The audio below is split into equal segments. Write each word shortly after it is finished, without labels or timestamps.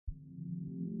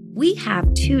We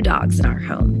have 2 dogs in our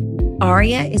home.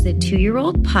 Aria is a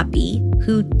 2-year-old puppy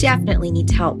who definitely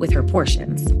needs help with her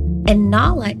portions. And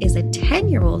Nala is a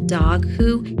 10-year-old dog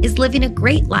who is living a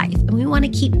great life, and we want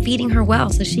to keep feeding her well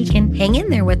so she can hang in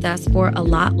there with us for a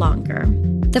lot longer.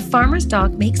 The Farmer's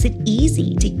Dog makes it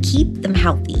easy to keep them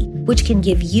healthy, which can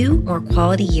give you more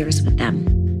quality years with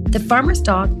them. The Farmer's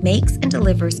Dog makes and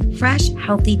delivers fresh,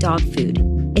 healthy dog food.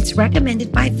 It's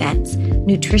recommended by vets,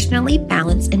 nutritionally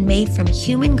balanced and made from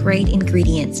human-grade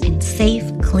ingredients in safe,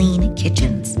 clean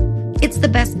kitchens. It's the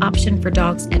best option for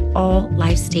dogs at all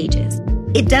life stages.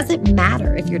 It doesn't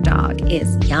matter if your dog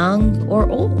is young or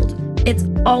old. It's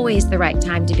always the right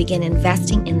time to begin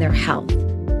investing in their health,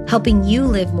 helping you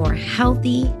live more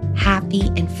healthy,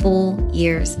 happy, and full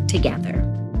years together.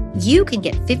 You can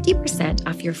get 50%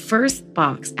 off your first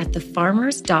box at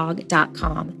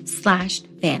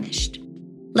thefarmersdog.com/vanished.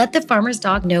 Let the Farmer's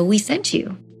Dog know we sent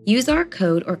you. Use our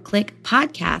code or click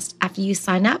podcast after you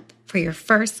sign up for your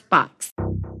first box.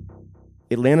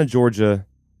 Atlanta, Georgia,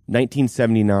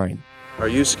 1979. Are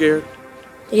you scared?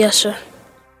 Yes, sir.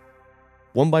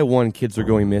 One by one, kids are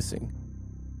going missing,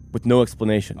 with no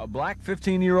explanation. A black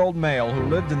 15-year-old male who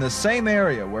lived in the same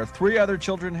area where 3 other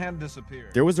children had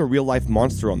disappeared. There was a real-life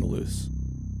monster on the loose.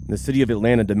 The city of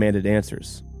Atlanta demanded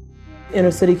answers.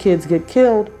 Inner city kids get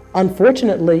killed.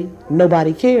 Unfortunately,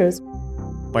 nobody cares.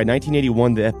 By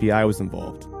 1981, the FBI was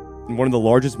involved in one of the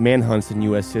largest manhunts in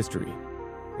U.S. history.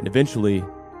 And eventually,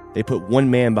 they put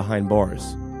one man behind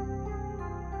bars.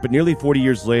 But nearly 40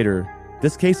 years later,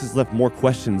 this case has left more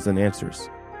questions than answers,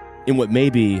 in what may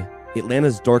be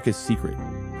Atlanta's darkest secret.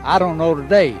 I don't know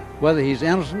today whether he's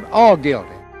innocent or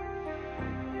guilty.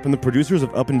 From the producers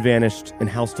of Up and Vanished and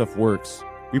How Stuff Works,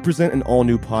 we present an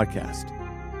all-new podcast,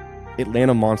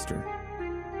 Atlanta Monster.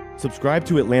 Subscribe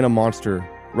to Atlanta Monster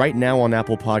right now on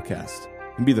Apple Podcasts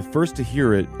and be the first to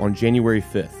hear it on January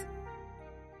 5th.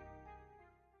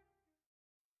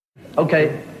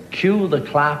 Okay, cue the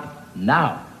clap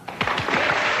now.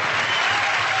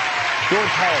 George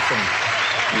Harrison.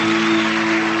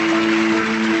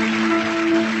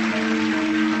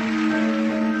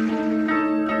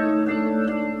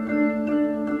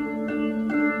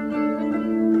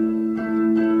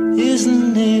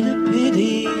 Isn't it a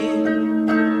pity?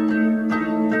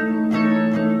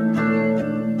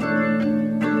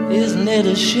 Isn't it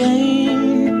a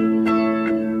shame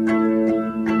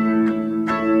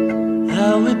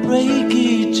how we break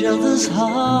each other's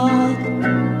heart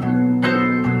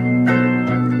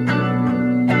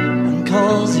and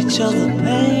cause each other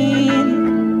pain?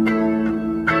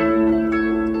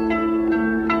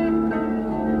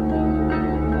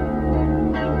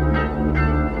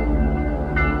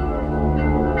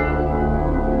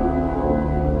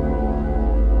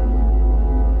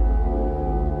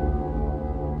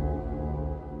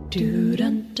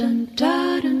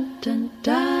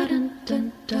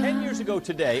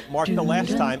 Today marked the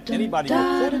last time anybody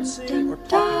reported seeing or talking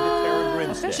to Tara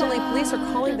Grinstead. Officially, police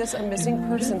are calling this a missing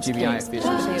persons GBI case.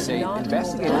 officials say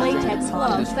investigators latex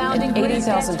glove found in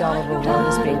 $80,000 reward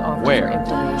is being offered Where for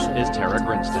information. is Tara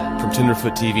Grinstead? From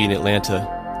Tenderfoot TV in Atlanta,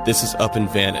 this is Up and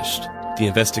Vanished, the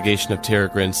investigation of Tara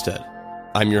Grinstead.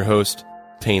 I'm your host,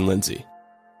 Payne Lindsay.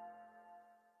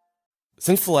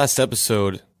 Since the last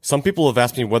episode, some people have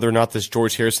asked me whether or not this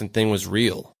George Harrison thing was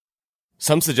real.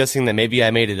 Some suggesting that maybe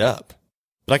I made it up.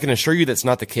 But I can assure you that's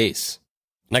not the case.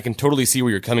 And I can totally see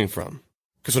where you're coming from.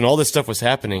 Because when all this stuff was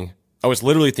happening, I was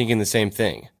literally thinking the same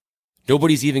thing.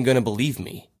 Nobody's even going to believe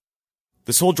me.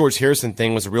 This whole George Harrison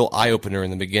thing was a real eye-opener in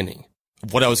the beginning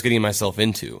of what I was getting myself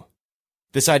into.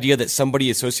 This idea that somebody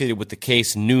associated with the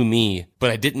case knew me, but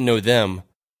I didn't know them,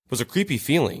 was a creepy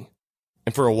feeling.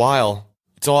 And for a while,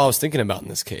 it's all I was thinking about in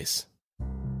this case.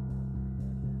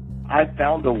 I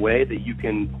found a way that you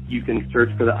can search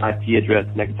for the IP address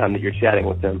next time that you're chatting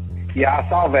with them. Yeah, I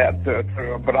saw that,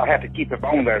 but I have to keep it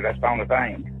on there. That's the only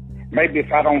thing. Maybe if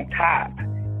I don't type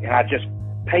and I just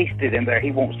paste it in there,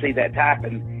 he won't see that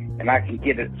typing, and I can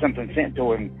get something sent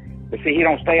to him. But see, he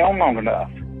don't stay on long enough.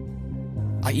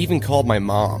 I even called my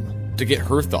mom to get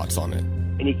her thoughts on it.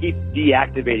 And he keeps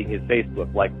deactivating his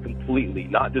Facebook, like completely,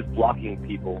 not just blocking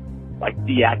people, like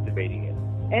deactivating it.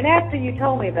 And after you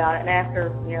told me about it, and after,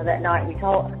 that night we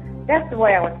talked, that's the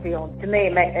way I was feeling. To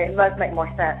me, it must make more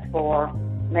sense for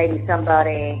maybe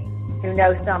somebody who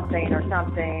knows something, or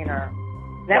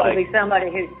that would be somebody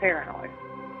who's paranoid.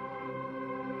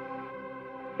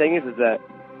 The thing is that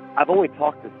I've only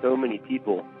talked to so many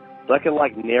people, so I can,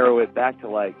 narrow it back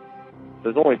to,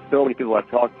 there's only so many people I've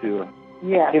talked to.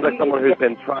 Yeah. It seems like someone who's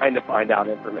been trying to find out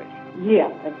information. Yeah,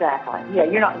 exactly. Yeah,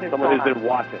 you're not just someone who's been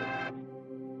watching.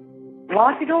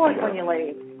 Lock your doors when you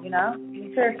leave, be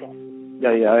careful. Yeah,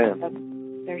 I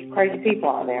am. There's crazy people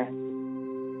out there.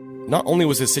 Not only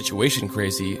was his situation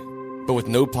crazy, but with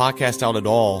no podcast out at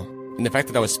all, and the fact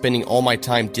that I was spending all my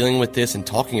time dealing with this and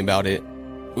talking about it,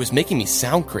 it was making me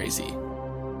sound crazy.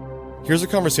 Here's a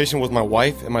conversation with my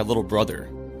wife and my little brother,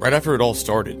 right after it all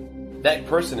started. That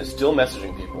person is still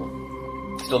messaging people.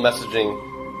 Still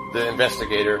messaging the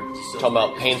investigator, talking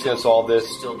about Payne's going to solve this.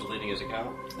 Still deleting his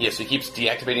account? Yes, he keeps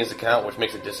deactivating his account, which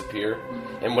makes it disappear.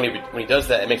 Mm-hmm. And when he does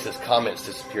that, it makes his comments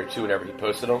disappear too whenever he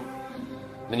posted them.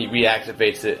 Then he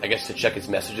reactivates it, I guess, to check his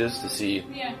messages to see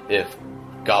if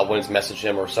Godwin's messaged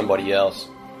him or somebody else.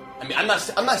 I mean, I'm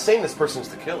not saying this person's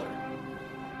the killer.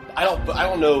 I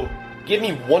don't know. Give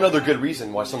me one other good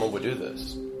reason why someone would do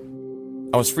this.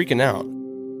 I was freaking out,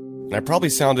 and I probably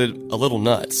sounded a little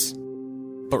nuts.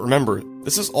 But remember,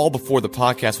 this is all before the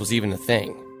podcast was even a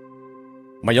thing.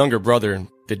 My younger brother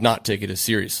did not take it as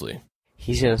seriously.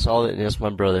 He's gonna solve it, and that's my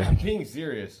brother. I'm being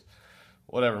serious.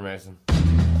 Whatever, Mason.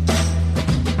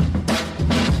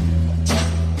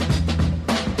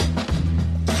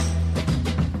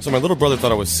 So my little brother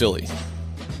thought I was silly,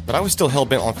 but I was still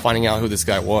hell-bent on finding out who this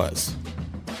guy was.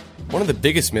 One of the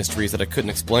biggest mysteries that I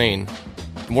couldn't explain,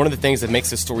 and one of the things that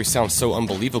makes this story sound so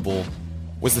unbelievable,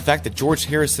 was the fact that George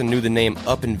Harrison knew the name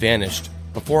Up and Vanished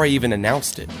before I even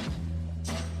announced it.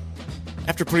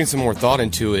 After putting some more thought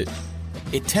into it,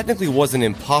 it technically wasn't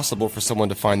impossible for someone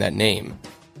to find that name,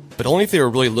 but only if they were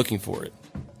really looking for it.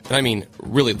 And I mean,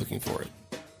 really looking for it.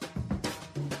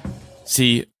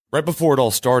 See, right before it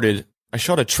all started, I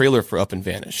shot a trailer for Up and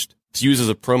Vanished to use as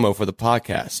a promo for the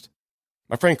podcast.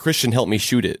 My friend Christian helped me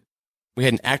shoot it. We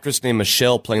had an actress named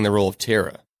Michelle playing the role of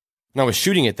Tara. When I was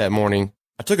shooting it that morning,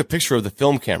 I took a picture of the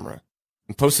film camera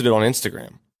and posted it on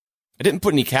Instagram. I didn't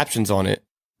put any captions on it,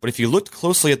 but if you looked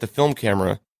closely at the film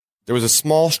camera, there was a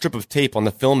small strip of tape on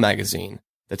the film magazine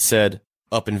that said,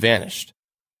 Up and Vanished.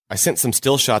 I sent some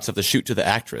still shots of the shoot to the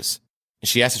actress, and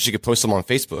she asked if she could post them on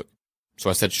Facebook, so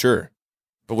I said sure.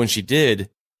 But when she did,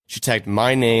 she tagged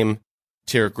my name,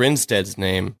 Tara Grinstead's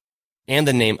name, and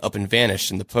the name Up and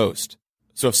Vanished in the post.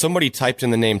 So if somebody typed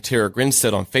in the name Tara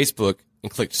Grinstead on Facebook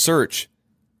and clicked search,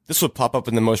 this would pop up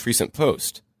in the most recent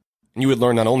post. And you would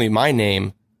learn not only my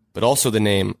name, but also the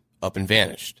name Up and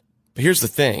Vanished. But here's the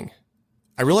thing.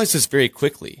 I realized this very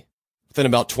quickly, within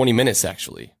about 20 minutes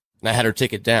actually, and I had her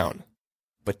take it down.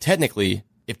 But technically,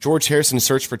 if George Harrison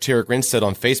searched for Tara Grinstead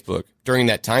on Facebook during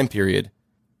that time period,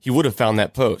 he would have found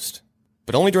that post.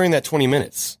 But only during that 20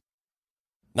 minutes.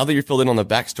 Now that you're filled in on the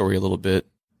backstory a little bit,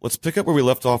 let's pick up where we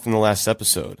left off in the last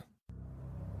episode.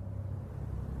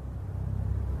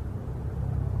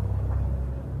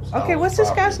 Okay, what's this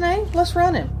guy's name? Let's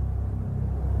run him.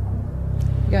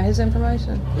 You got his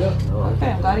information? Yeah.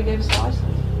 Okay, I'm glad he gave us a license.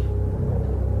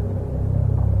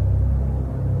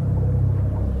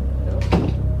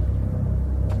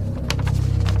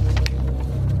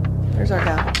 There's our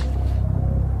guy.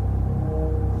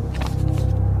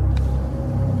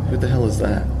 Who the hell is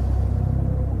that?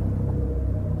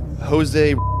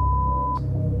 Jose.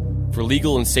 For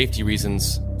legal and safety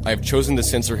reasons, I have chosen to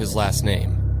censor his last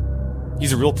name.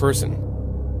 He's a real person,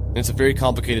 and it's a very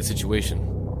complicated situation.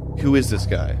 Who is this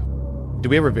guy? Did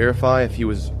we ever verify if he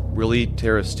was really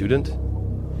Tara's student?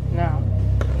 No.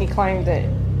 He claimed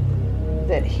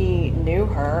that he knew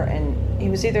her, and he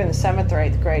was either in the 7th or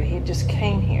 8th grade. He just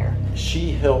came here.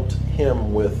 She helped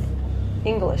him with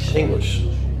English.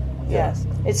 Yes.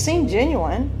 It seemed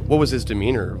genuine. What was his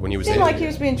demeanor when he was It seemed like he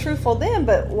was being truthful then,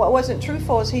 but what wasn't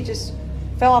truthful is he just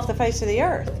fell off the face of the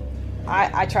earth.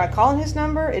 I tried calling his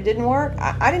number. It didn't work.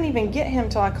 I didn't even get him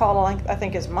till I called, I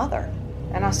think, his mother.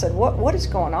 And I said, what is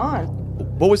going on?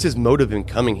 What was his motive in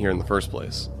coming here in the first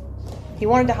place? He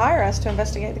wanted to hire us to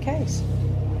investigate the case.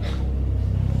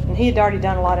 And he had already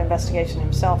done a lot of investigation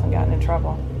himself and gotten in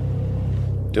trouble.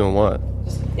 Doing what?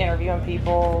 Just interviewing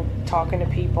people, talking to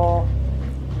people.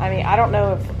 I mean, I don't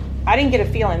know if... I didn't get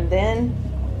a feeling then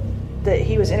that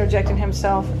he was interjecting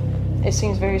himself. It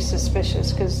seems very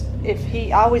suspicious, because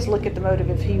I always look at the motive.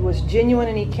 If he was genuine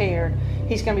and he cared,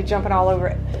 he's going to be jumping all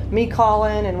over me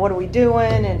calling, and what are we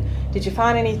doing, and did you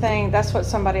find anything? That's what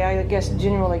somebody, I guess,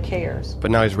 genuinely cares.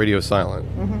 But now he's radio silent.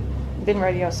 Mm-hmm. Been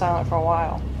radio silent for a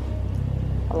while.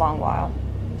 A long while.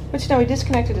 But he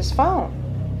disconnected his phone.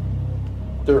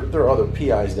 There are other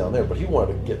PIs down there, but he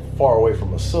wanted to get far away from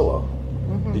Masilla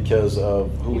because of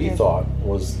who he thought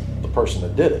was the person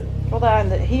that did it. Well,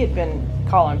 he had been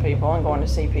calling people and going to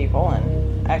see people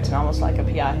and acting almost like a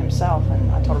PI himself, and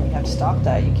I told him you have to stop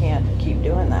that. You can't keep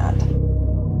doing that.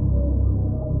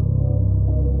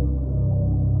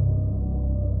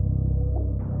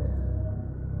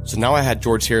 So now I had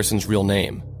George Harrison's real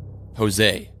name,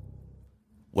 Jose.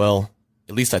 Well,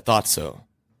 At least I thought so.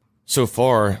 So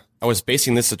far, I was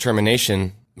basing this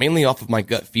determination mainly off of my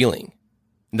gut feeling,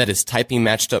 and that his typing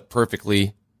matched up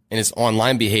perfectly, and his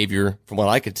online behavior, from what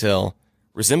I could tell,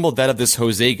 resembled that of this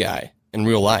Jose guy in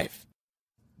real life.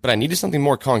 But I needed something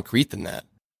more concrete than that.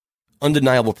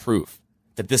 Undeniable proof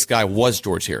that this guy was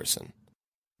George Harrison.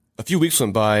 A few weeks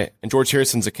went by, and George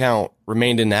Harrison's account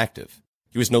remained inactive.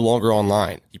 He was no longer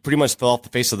online. He pretty much fell off the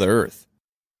face of the earth.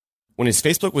 When his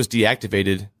Facebook was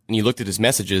deactivated, and you looked at his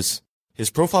messages, his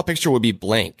profile picture would be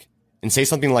blank, and say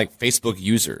something like Facebook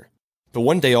user. But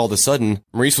one day, all of a sudden,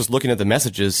 Maurice was looking at the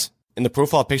messages, and the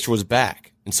profile picture was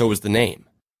back, and so was the name.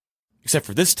 Except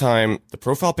for this time, the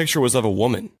profile picture was of a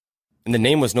woman, and the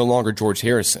name was no longer George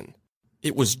Harrison.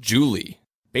 It was Julie.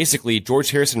 Basically,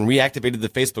 George Harrison reactivated the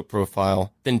Facebook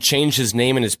profile, then changed his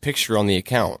name and his picture on the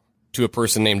account to a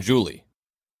person named Julie.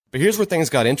 But here's where things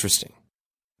got interesting.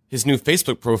 His new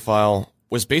Facebook profile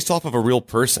was based off of a real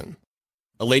person,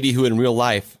 a lady who in real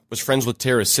life was friends with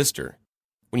Tara's sister.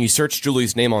 When you search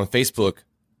Julie's name on Facebook,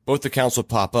 both accounts would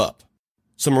pop up.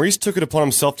 So Maurice took it upon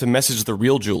himself to message the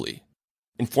real Julie,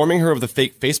 informing her of the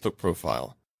fake Facebook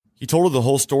profile. He told her the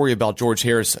whole story about George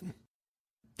Harrison.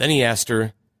 Then he asked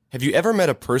her, "Have you ever met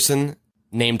a person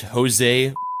named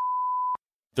Jose?"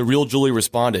 The real Julie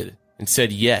responded and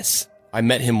said, "Yes, I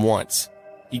met him once.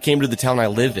 He came to the town I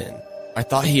live in. I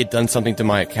thought he had done something to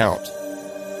my account."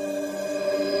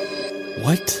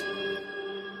 What?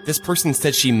 This person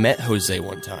said she met Jose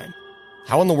one time.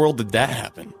 How in the world did that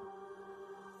happen?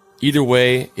 Either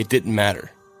way, it didn't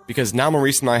matter, because now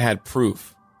Maurice and I had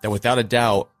proof that without a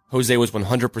doubt, Jose was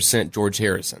 100% George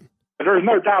Harrison. There's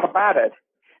no doubt about it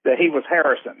that he was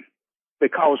Harrison,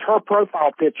 because her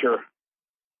profile picture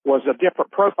was a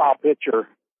different profile picture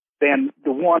than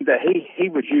the one that he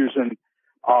was using,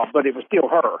 but it was still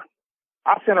her.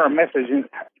 I sent her a message,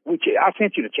 which I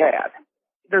sent you to Chad.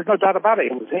 There's no doubt about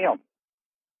it. It was him.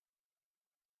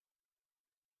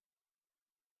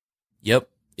 Yep,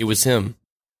 it was him.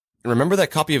 And remember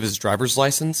that copy of his driver's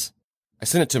license? I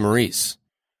sent it to Maurice.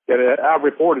 I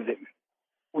reported him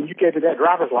when you gave me that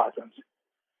driver's license,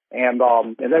 and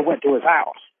they went to his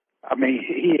house. I mean,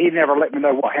 he never let me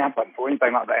know what happened or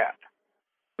anything like that.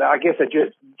 I guess they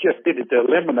just did it to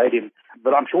eliminate him,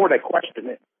 but I'm sure they questioned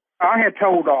it. I had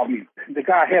told the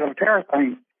guy head of the terror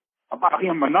thing about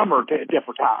him a number of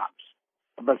different times.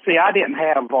 But see, I didn't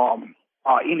have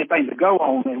anything to go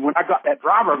on, and when I got that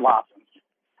driver's license,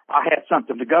 I had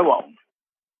something to go on.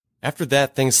 After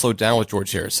that, things slowed down with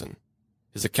George Harrison.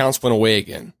 His accounts went away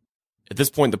again. At this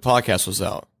point, the podcast was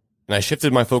out, and I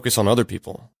shifted my focus on other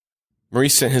people.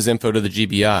 Maurice sent his info to the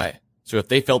GBI, so if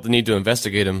they felt the need to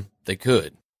investigate him, they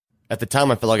could. At the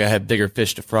time, I felt like I had bigger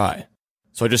fish to fry,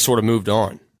 so I just sort of moved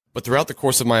on. But throughout the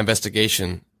course of my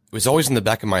investigation, it was always in the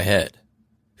back of my head.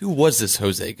 Who was this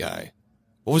Jose guy?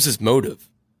 What was his motive?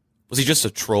 Was he just a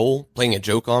troll playing a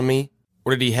joke on me?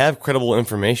 Or did he have credible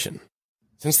information?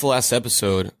 Since the last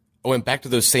episode, I went back to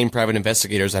those same private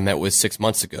investigators I met with 6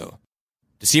 months ago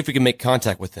to see if we could make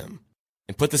contact with them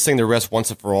and put this thing to rest once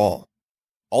and for all.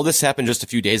 All this happened just a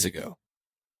few days ago.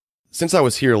 Since I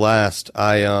was here last,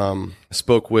 I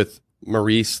spoke with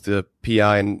Maurice, the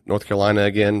PI in North Carolina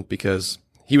again, because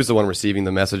he was the one receiving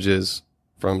the messages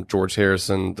from George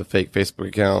Harrison, the fake Facebook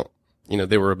account. You know,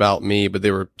 they were about me, but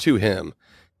they were to him.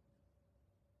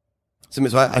 So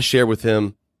I shared with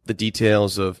him the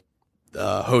details of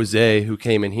Jose, who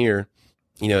came in here.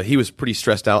 You know, he was pretty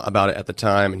stressed out about it at the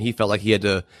time, and he felt like he had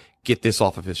to get this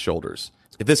off of his shoulders.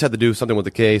 If this had to do something with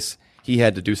the case, he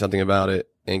had to do something about it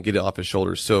and get it off his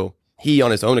shoulders. So he,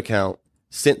 on his own account,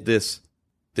 sent this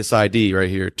ID right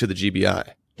here to the GBI.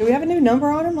 Do we have a new number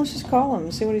on him? Let's just call him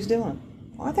and see what he's doing.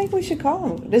 Well, I think we should call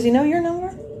him. Does he know your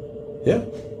number? Yeah.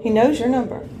 He knows your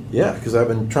number. Yeah, because I've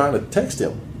been trying to text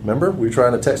him. Remember? We were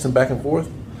trying to text him back and forth.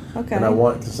 Okay. And I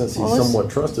want, since he's somewhat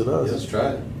trusted us. Let's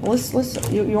try it. Well,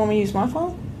 let's. You want me to use my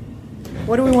phone?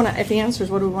 What do we want to, if he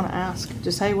answers, what do we want to ask?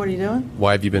 Just, hey, what are you doing?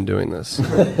 Why have you been doing this?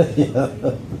 Yeah.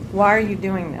 Why are you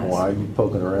doing this? Why are you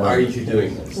poking around? Why are you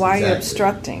doing this? Why are you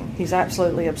obstructing? He's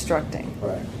absolutely obstructing.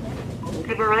 Right.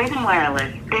 To Verizon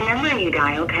Wireless, the number you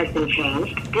dialed has been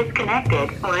changed,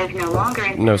 disconnected, or is no longer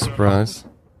in... No surprise.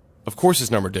 Of course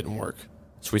his number didn't work,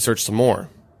 so we searched some more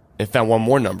and found one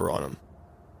more number on him.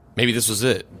 Maybe this was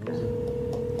it.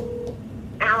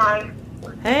 Hello.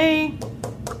 Hey.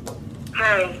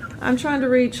 Hey. I'm trying to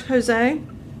reach Jose.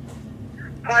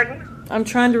 Pardon? I'm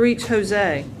trying to reach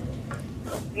Jose.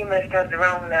 You must have the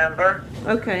wrong number.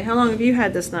 Okay, how long have you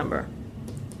had this number?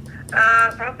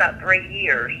 For about 3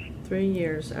 years. 3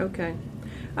 years, okay.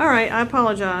 All right, I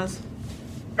apologize.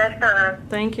 That's fine.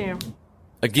 Thank you.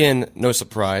 Again, no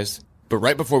surprise, but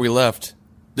right before we left,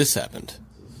 this happened.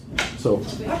 So.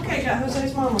 Okay, got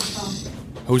Jose's mom on the phone.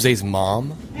 Jose's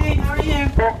mom? Hey, how are you?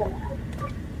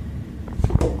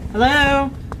 Hello?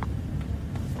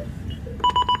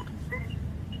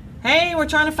 Hey, we're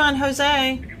trying to find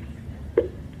Jose.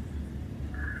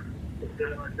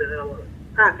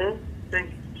 Okay, thank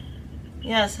you.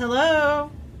 Yes, hello?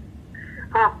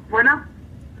 Bueno,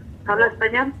 ¿habla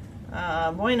español?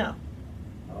 Bueno.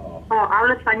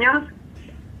 ¿Habla español?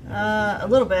 A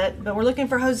little bit, but we're looking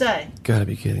for Jose. Gotta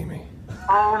be kidding me.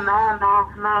 Oh, no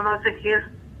sé quién.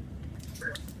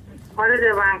 What is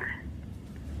the bank?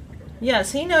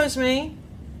 Yes, he knows me.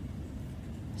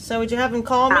 So would you have him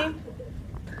call me?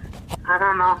 I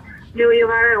don't know. You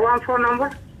got one phone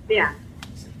number? Yeah.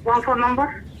 One phone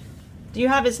number? Do you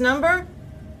have his number?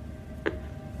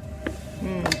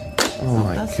 Oh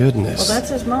my goodness. Well, that's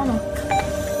his mama.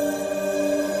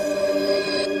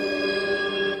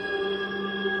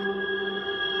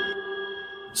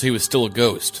 So he was still a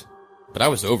ghost, but I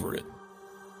was over it.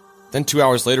 Then 2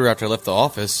 hours later after I left the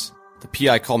office, the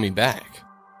PI called me back.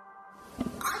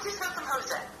 I just heard from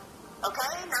Jose,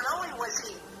 okay? Not only was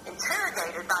he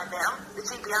interrogated by them, the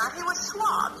GBI, he was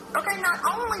swabbed. Okay, not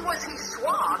only was he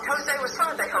swabbed, Jose was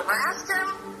told they harassed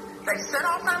him, they said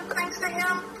all kinds of things to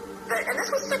him, and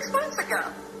this was 6 months ago.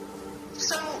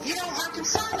 So, my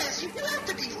concern is you have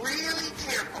to be really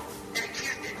careful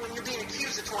when you're being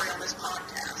accusatory on this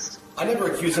podcast. I never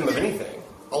accused him of anything.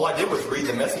 All I did was read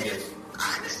the messages.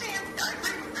 I understand. I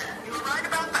agree with that. You were right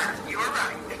about that. You were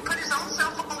right. He put his own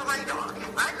self up on the radar.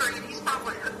 I agree.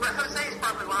 Jose is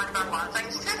probably lying about a lot of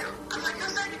things too. I'm like,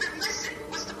 Jose, you've been missing.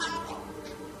 What's the problem?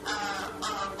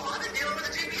 Well, I've been dealing with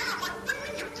the GBI. I'm like, what do you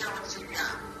mean you're dealing with the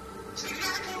GBI?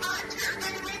 GBI came by,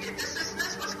 interrogated me, did this,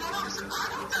 what's going on? I said, I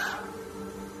don't know.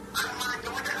 I don't mind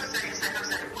going to Jose and saying,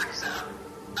 Jose, what is up?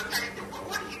 Okay,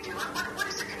 what are you doing? What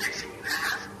is the connection you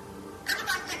have?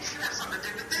 Everybody thinks you have something to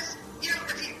do with this.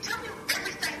 If you tell me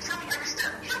everything, tell me every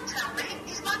step. You don't tell me.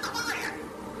 He's my client.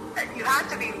 You have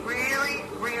to be really,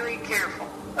 really careful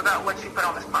about what you put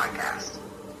on this podcast.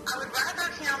 I would rather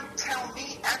him tell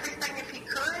me everything if he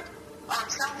could, or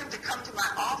tell him to come to my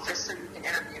office so you can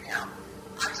interview him.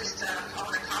 I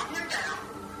want to calm him down.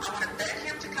 I want to beg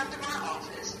him to come to my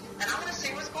office, and I want to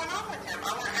see what's going on with him.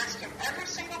 I want to ask him every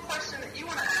single question that you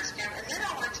want to ask him, and then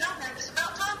I want to tell him it's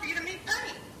about time for you to meet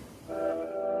Penny.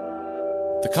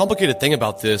 The complicated thing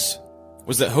about this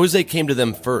was that Jose came to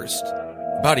them first,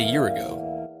 about a year ago.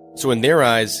 So in their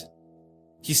eyes,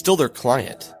 he's still their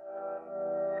client.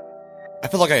 I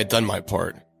felt like I had done my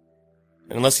part.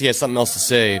 And unless he had something else to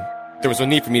say, there was no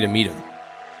need for me to meet him.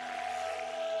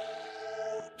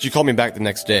 She called me back the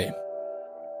next day.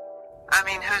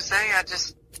 Jose,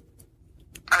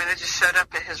 they just showed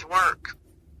up at his work.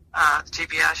 The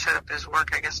GBI showed up at his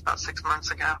work, I guess, about 6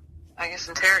 months ago. I guess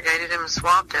interrogated him and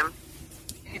swabbed him.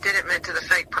 He did admit to the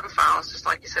fake profiles, just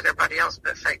like you said everybody else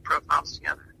put fake profiles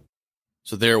together.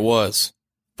 So there it was.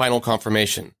 Final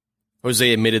confirmation.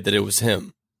 Jose admitted that it was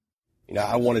him.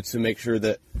 I wanted to make sure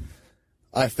that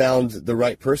I found the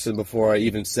right person before I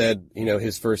even said,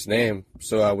 his first name.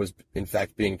 So I was, in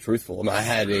fact, being truthful. I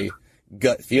had a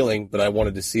gut feeling, but I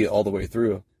wanted to see it all the way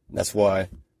through. And that's why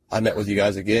I met with you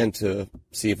guys again to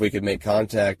see if we could make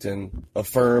contact and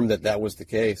affirm that that was the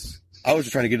case. I was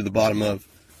just trying to get to the bottom of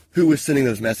who was sending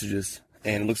those messages,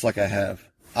 and it looks like I have.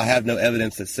 I have no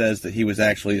evidence that says that he was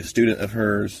actually a student of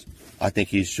hers. I think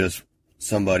he's just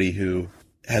somebody who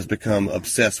has become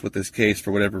obsessed with this case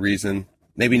for whatever reason.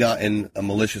 Maybe not in a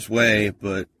malicious way,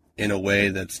 but in a way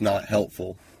that's not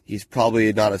helpful. He's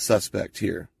probably not a suspect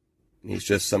here. He's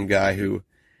just some guy who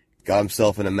got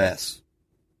himself in a mess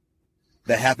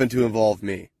that happened to involve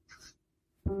me.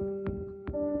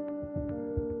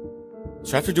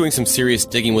 So after doing some serious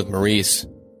digging with Maurice,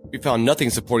 we found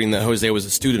nothing supporting that Jose was a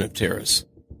student of Tara's.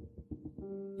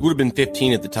 He would have been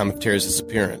 15 at the time of Tara's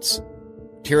disappearance.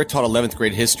 Tara taught 11th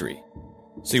grade history,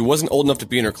 so he wasn't old enough to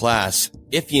be in her class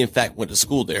if he in fact went to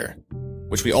school there,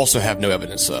 which we also have no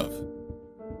evidence of.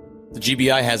 The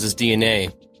GBI has his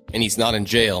DNA, and he's not in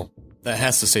jail. That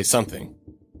has to say something.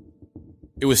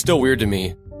 It was still weird to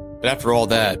me, but after all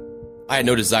that, I had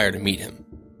no desire to meet him.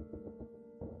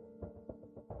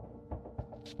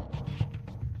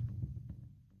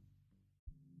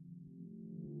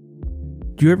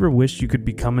 Do you ever wish you could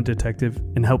become a detective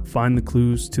and help find the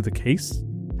clues to the case?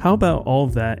 How about all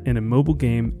of that in a mobile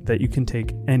game that you can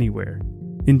take anywhere?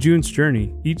 In June's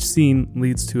Journey, each scene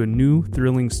leads to a new,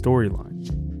 thrilling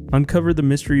storyline. Uncover the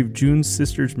mystery of June's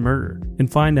sister's murder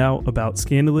and find out about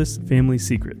scandalous family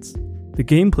secrets. The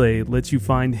gameplay lets you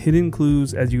find hidden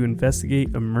clues as you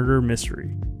investigate a murder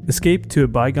mystery. Escape to a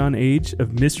bygone age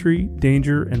of mystery,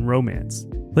 danger, and romance.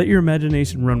 Let your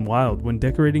imagination run wild when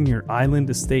decorating your island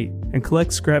estate and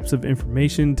collect scraps of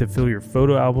information to fill your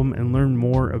photo album and learn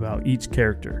more about each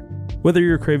character. Whether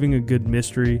you're craving a good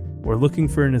mystery or looking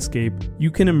for an escape,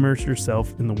 you can immerse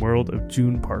yourself in the world of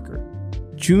June Parker.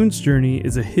 June's Journey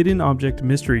is a hidden object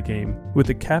mystery game with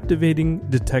a captivating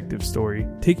detective story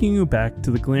taking you back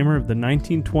to the glamour of the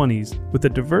 1920s with a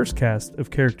diverse cast of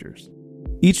characters.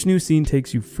 Each new scene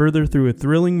takes you further through a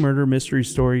thrilling murder mystery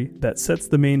story that sets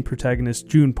the main protagonist,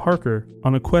 June Parker,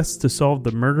 on a quest to solve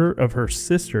the murder of her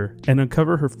sister and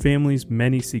uncover her family's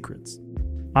many secrets.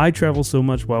 I travel so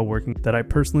much while working that I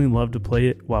personally love to play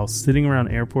it while sitting around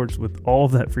airports with all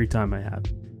of that free time I have.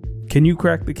 Can you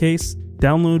crack the case?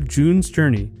 Download June's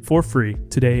Journey for free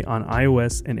today on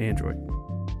iOS and Android.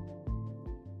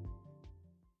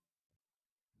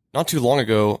 Not too long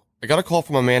ago, I got a call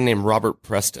from a man named Robert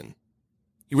Preston.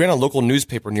 He ran a local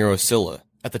newspaper near Ocilla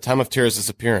at the time of Tara's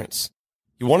disappearance.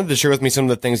 He wanted to share with me some of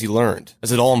the things he learned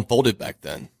as it all unfolded back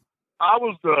then. I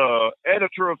was the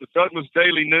editor of the Douglas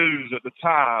Daily News at the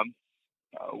time.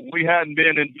 We hadn't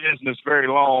been in business very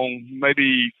long,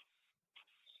 maybe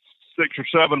 6 or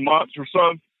 7 months or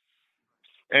so.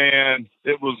 And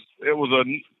it was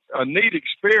a neat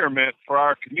experiment for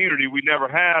our community. We never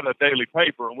had a daily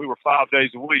paper, and we were 5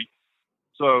 days a week.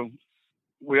 So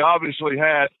we obviously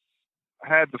had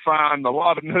to find a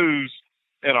lot of news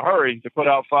in a hurry to put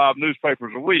out 5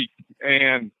 newspapers a week.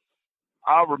 And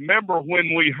I remember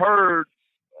when we heard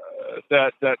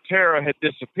that Tara had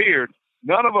disappeared,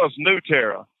 none of us knew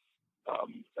Tara.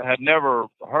 Had never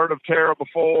heard of Tara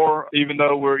before, even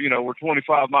though we're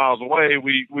 25 miles away.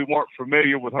 We weren't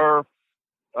familiar with her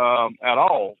at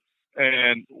all.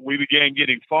 And we began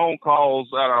getting phone calls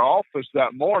at our office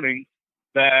that morning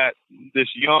that this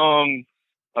young,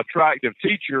 attractive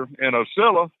teacher in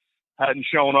Ocilla hadn't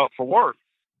shown up for work,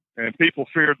 and people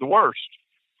feared the worst.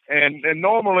 And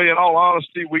normally, in all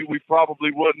honesty, we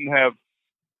probably wouldn't have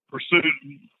pursued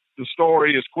the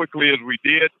story as quickly as we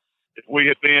did. If we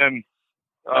had been,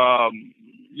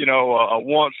 a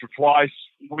once or twice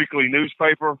weekly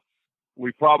newspaper,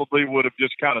 we probably would have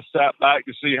just kind of sat back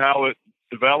to see how it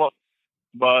developed.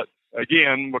 But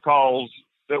again, because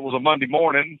it was a Monday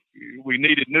morning, we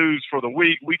needed news for the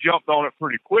week. We jumped on it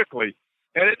pretty quickly,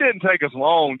 and it didn't take us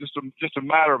long, just a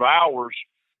matter of hours,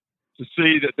 to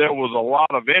see that there was a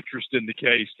lot of interest in the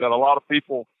case, that a lot of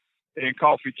people in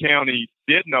Coffee County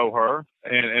did know her,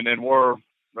 and were,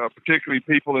 particularly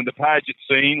people in the pageant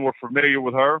scene, were familiar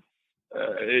with her.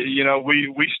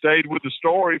 We stayed with the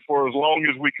story for as long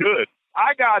as we could.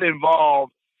 I got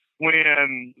involved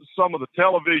when some of the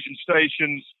television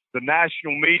stations, the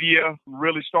national media,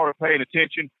 really started paying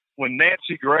attention. When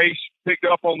Nancy Grace picked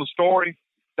up on the story,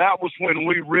 that was when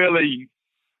we really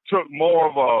took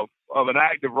more of an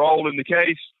active role in the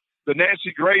case. The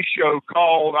Nancy Grace show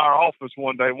called our office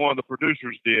one day, one of the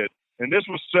producers did, and this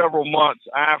was several months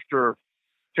after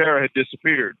Tara had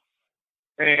disappeared.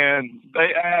 And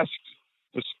they asked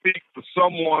to speak to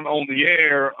someone on the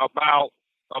air about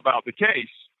the case.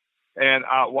 And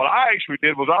what I actually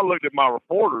did was I looked at my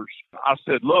reporters. I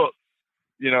said, look,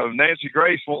 Nancy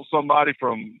Grace wants somebody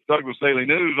from Douglas Daily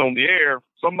News on the air.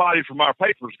 Somebody from our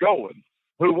paper's going.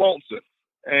 Who wants it?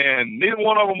 And neither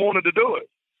one of them wanted to do it.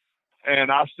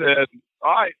 And I said,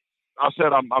 all right. I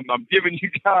said, I'm giving you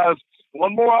guys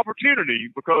one more opportunity,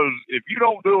 because if you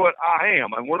don't do it, I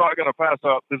am. And we're not going to pass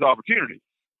up this opportunity.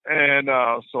 And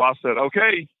so I said,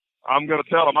 okay, I'm going to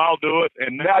tell them I'll do it.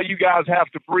 And now you guys have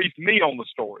to brief me on the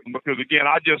story, because, again,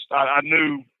 I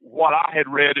knew what I had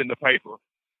read in the paper.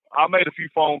 I made a few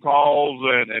phone calls,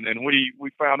 and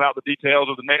we found out the details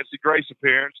of the Nancy Grace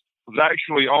appearance. It was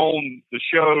actually on the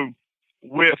show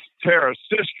with Tara's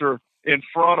sister in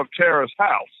front of Tara's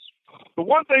house. The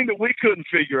one thing that we couldn't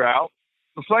figure out,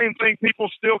 the same thing people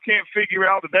still can't figure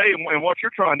out today, and what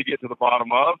you're trying to get to the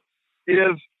bottom of,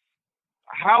 is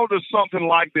how does something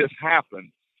like this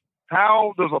happen?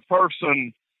 How does a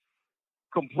person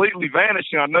completely vanish?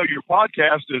 And I know your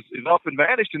podcast is up and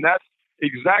vanished, and that's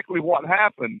exactly what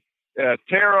happened.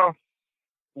 Tara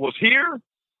was here,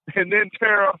 and then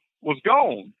Tara was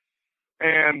gone.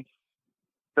 And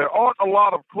there aren't a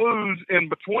lot of clues in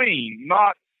between,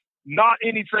 not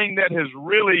anything that has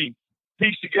really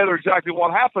pieced together exactly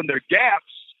what happened. There are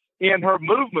gaps in her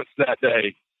movements that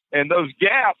day, and those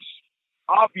gaps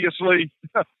obviously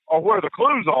are where the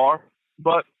clues are,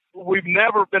 but we've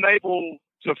never been able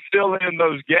to fill in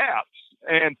those gaps.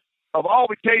 And of all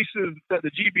the cases that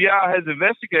the GBI has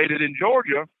investigated in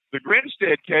Georgia, the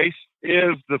Grinstead case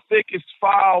is the thickest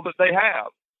file that they have.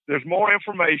 There's more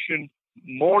information,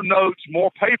 more notes,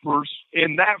 more papers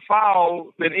in that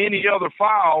file than any other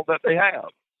file that they have.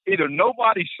 either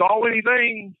nobody saw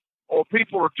anything or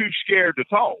people are too scared to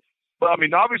talk. But I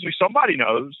mean, obviously somebody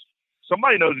knows.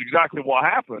 Somebody knows exactly what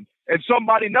happened, and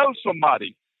somebody knows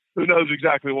somebody who knows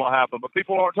exactly what happened, but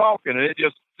people aren't talking, and it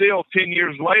just still 10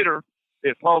 years later,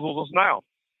 it puzzles us now.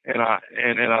 And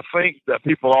I think that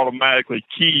people automatically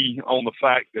key on the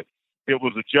fact that it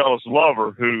was a jealous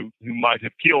lover who might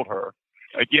have killed her.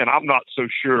 Again, I'm not so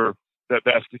sure that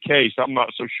that's the case. I'm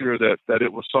not so sure that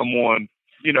it was someone,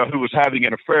 you know, who was having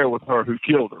an affair with her who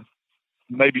killed her.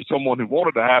 Maybe someone who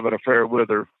wanted to have an affair with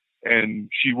her and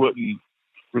she wouldn't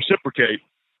reciprocate,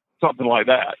 something like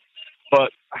that.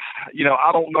 But, you know,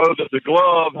 I don't know that the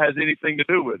glove has anything to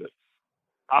do with it.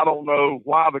 I don't know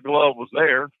why the glove was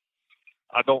there.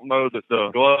 I don't know that the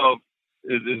glove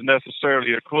is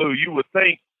necessarily a clue. You would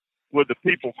think with the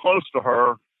people close to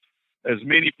her, as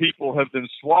many people have been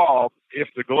swabbed, if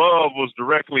the glove was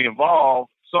directly involved,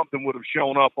 something would have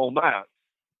shown up on that.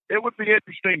 It would be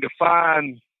interesting to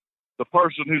find the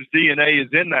person whose DNA is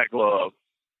in that glove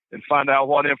and find out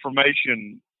what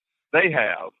information they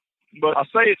have. But I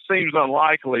say it seems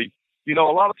unlikely. You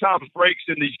know, a lot of times breaks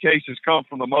in these cases come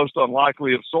from the most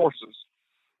unlikely of sources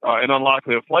and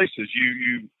unlikely of places.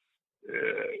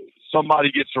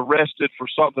 Somebody gets arrested for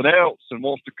something else and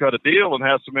wants to cut a deal and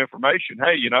has some information.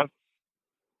 Hey, you know,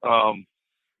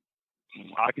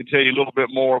 I can tell you a little bit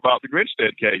more about the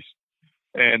Grinstead case,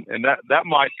 and that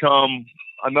might come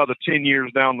another 10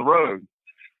 years down the road.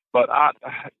 But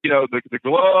the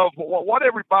glove, what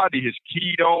everybody has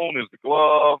keyed on is the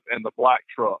glove and the black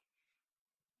truck.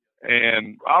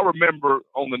 And I remember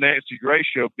on the Nancy Grace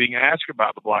show being asked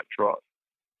about the black truck,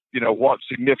 you know, what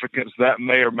significance that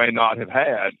may or may not have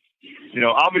had. You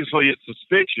know, obviously it's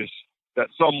suspicious that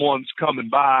someone's coming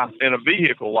by in a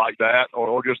vehicle like that,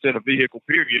 or just in a vehicle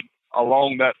period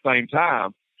along that same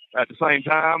time. At the same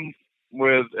time,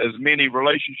 with as many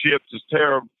relationships as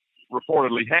Tara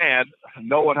reportedly had,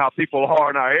 knowing how people are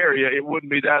in our area, it wouldn't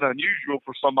be that unusual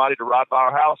for somebody to ride by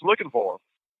our house looking for her.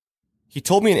 He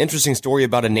told me an interesting story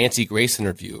about a Nancy Grace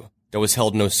interview that was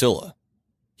held in Ocilla.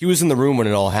 He was in the room when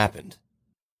it all happened.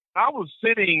 I was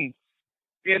sitting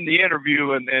in the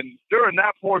interview, and during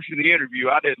that portion of the interview,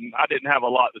 I didn't have a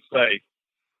lot to say.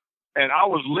 And I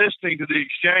was listening to the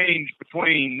exchange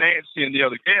between Nancy and the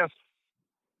other guests,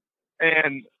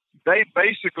 and they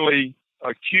basically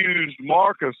accused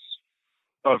Marcus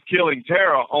of killing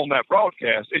Tara on that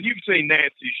broadcast. And you've seen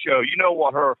Nancy's show. You know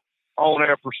what her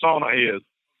on-air persona is.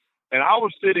 And I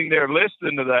was sitting there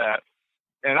listening to that,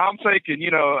 and I'm thinking,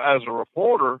 you know, as a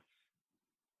reporter,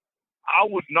 I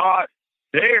would not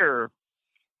dare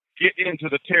get into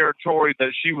the territory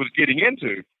that she was getting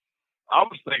into. I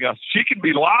was thinking she could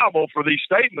be liable for these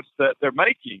statements that they're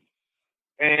making.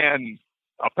 And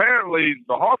apparently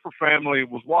the Harper family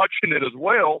was watching it as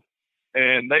well,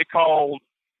 and they called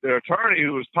their attorney,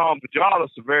 who was Tom Pajadas,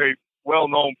 a very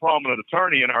well-known, prominent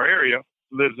attorney in our area,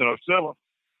 lives in Ocilla.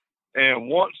 And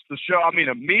once the show,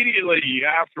 immediately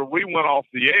after we went off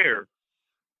the air,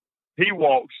 he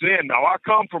walks in. Now, I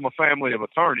come from a family of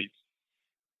attorneys,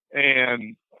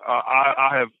 and I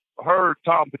have heard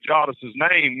Tom Pajadas'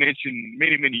 name mentioned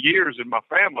many, many years in my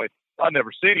family. I'd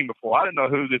never seen him before. I didn't know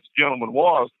who this gentleman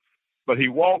was, but he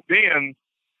walked in.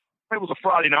 It was a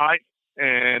Friday night,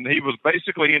 and he was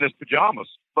basically in his pajamas,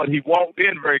 but he walked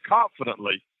in very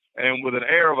confidently and with an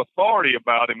air of authority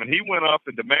about him, and he went up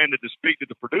and demanded to speak to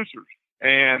the producers.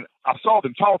 And I saw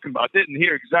them talking, but I didn't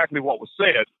hear exactly what was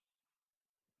said.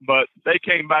 But they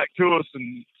came back to us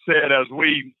and said, as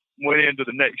we went into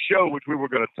the next show, which we were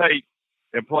going to tape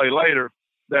and play later,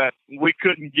 that we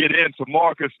couldn't get into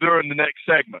Marcus during the next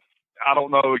segment. I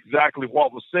don't know exactly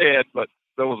what was said, but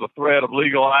there was a threat of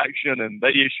legal action, and they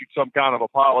issued some kind of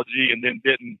apology and then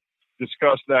didn't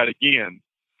discuss that again.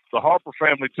 The Harper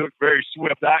family took very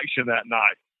swift action that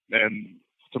night. And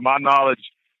to my knowledge,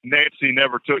 Nancy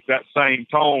never took that same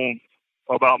tone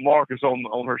about Marcus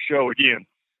on her show again.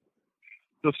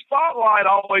 The spotlight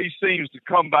always seems to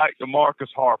come back to Marcus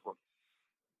Harper.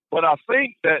 But I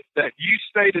think that you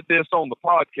stated this on the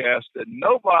podcast, that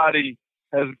nobody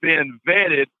has been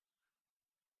vetted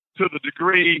to the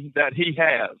degree that he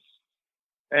has.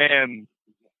 And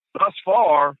thus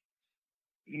far,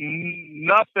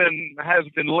 nothing has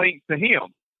been linked to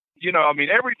him. You know,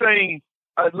 everything,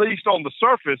 at least on the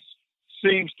surface,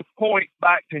 seems to point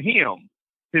back to him.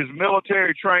 His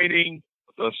military training,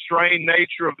 the strained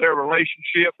nature of their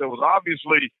relationship. There was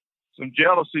obviously some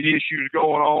jealousy issues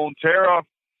going on. Tara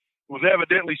was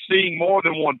evidently seeing more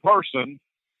than one person,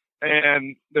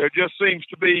 and there just seems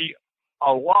to be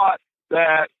a lot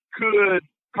that could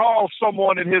cause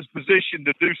someone in his position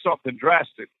to do something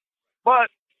drastic. But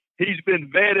He's been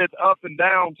vetted up and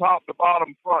down, top to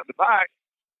bottom, front to back,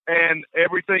 and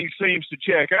everything seems to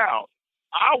check out.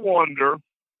 I wonder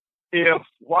if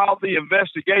while the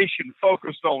investigation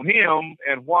focused on him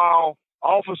and while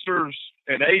officers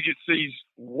and agencies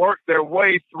worked their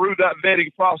way through that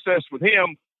vetting process with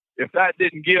him, if that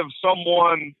didn't give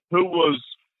someone who was,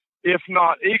 if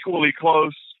not equally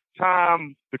close,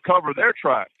 time to cover their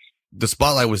tracks. The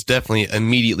spotlight was definitely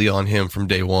immediately on him from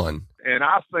day one. And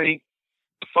I think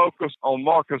the focus on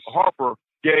Marcus Harper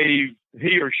gave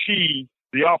he or she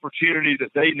the opportunity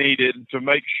that they needed to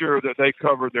make sure that they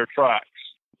covered their tracks.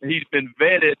 He's been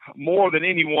vetted more than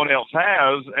anyone else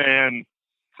has, and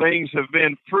things have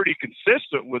been pretty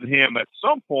consistent with him. At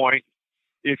some point,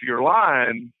 if you're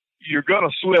lying, you're going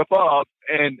to slip up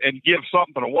and give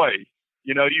something away.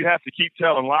 You know, you have to keep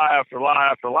telling lie after lie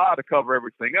after lie to cover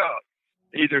everything up.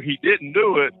 Either he didn't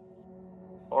do it,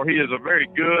 or he is a very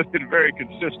good and very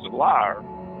consistent liar.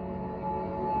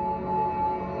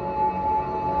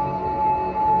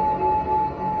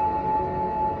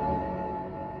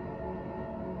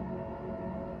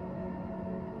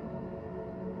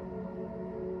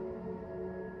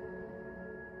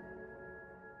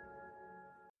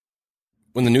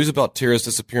 When the news about Tara's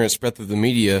disappearance spread through the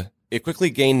media, it quickly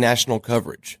gained national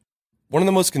coverage. One of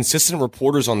the most consistent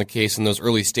reporters on the case in those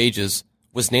early stages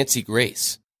was Nancy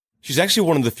Grace. She's actually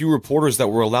one of the few reporters that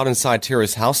were allowed inside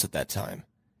Tara's house at that time,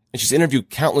 and she's interviewed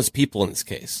countless people in this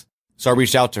case. So I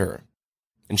reached out to her,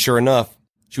 and sure enough,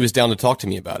 she was down to talk to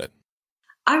me about it.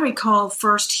 I recall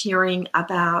first hearing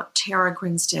about Tara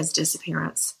Grinstead's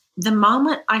disappearance. The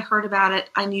moment I heard about it,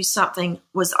 I knew something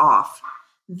was off.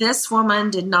 This woman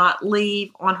did not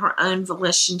leave on her own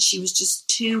volition. She was just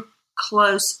too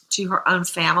close to her own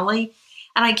family.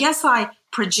 And I guess I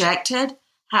projected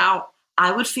how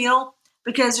I would feel,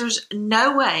 because there's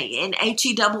no way in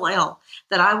HELL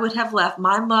that I would have left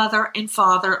my mother and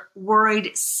father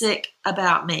worried sick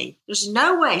about me. There's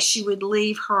no way she would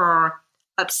leave her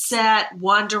upset,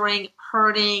 wondering,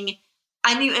 hurting.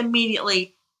 I knew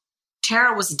immediately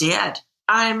Tara was dead.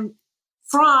 I'm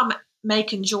from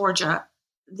Macon, Georgia,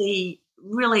 the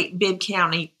really big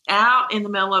county, out in the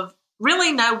middle of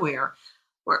really nowhere,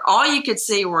 where all you could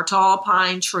see were tall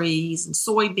pine trees and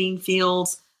soybean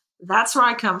fields. That's where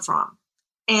I come from.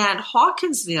 And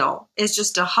Hawkinsville is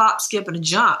just a hop, skip, and a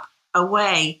jump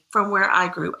away from where I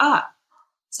grew up.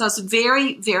 So I was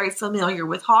very, very familiar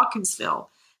with Hawkinsville,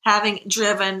 having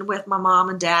driven with my mom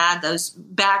and dad those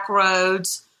back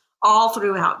roads all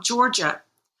throughout Georgia.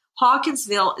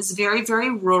 Hawkinsville is very, very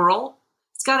rural.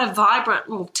 It's got a vibrant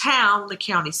little town, the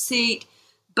county seat,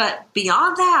 but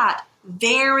beyond that,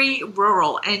 very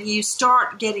rural. And you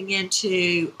start getting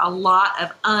into a lot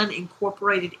of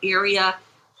unincorporated area.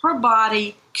 Her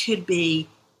body could be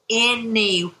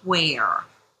anywhere.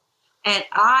 And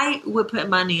I would put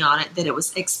money on it that it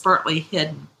was expertly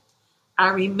hidden. I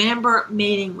remember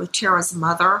meeting with Tara's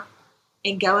mother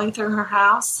and going through her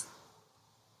house.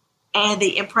 And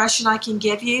the impression I can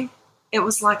give you, it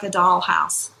was like a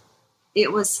dollhouse.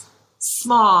 It was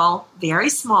small, very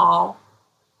small,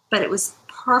 but it was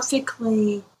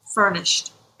perfectly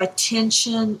furnished.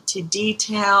 Attention to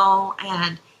detail,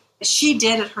 and she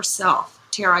did it herself.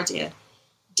 Tara did.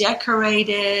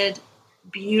 Decorated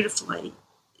beautifully.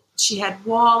 She had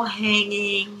wall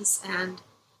hangings and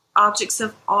objects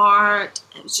of art.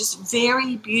 It was just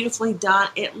very beautifully done.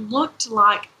 It looked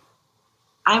like,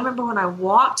 I remember when I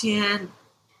walked in,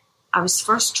 I was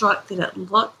first struck that it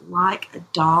looked like a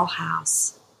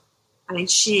dollhouse. I mean,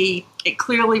 it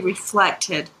clearly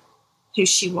reflected who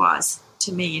she was,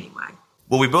 to me anyway.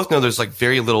 Well, we both know there's like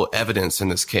very little evidence in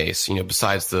this case,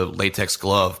 besides the latex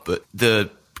glove, but the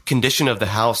condition of the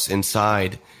house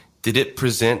inside, did it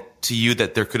present to you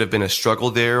that there could have been a struggle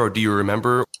there, or do you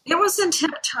remember? It was in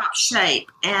tip-top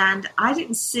shape, and I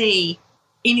didn't see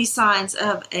any signs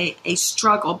of a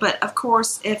struggle. But of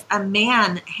course, if a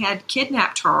man had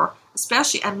kidnapped her,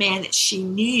 especially a man that she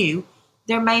knew,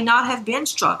 there may not have been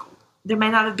struggle. There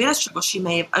may not have been a struggle. She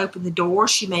may have opened the door.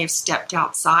 She may have stepped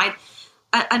outside.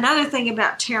 Another thing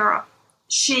about Tara,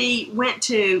 she went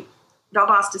to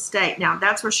Valdosta State. Now,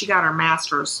 that's where she got her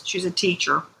master's. She's a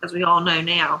teacher, as we all know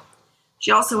now.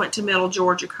 She also went to Middle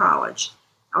Georgia College.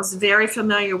 I was very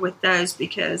familiar with those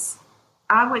because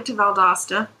I went to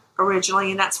Valdosta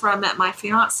originally, and that's where I met my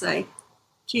fiance,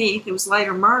 Keith, who was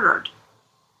later murdered.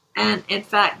 And in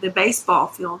fact, the baseball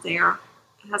field there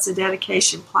has a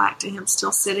dedication plaque to him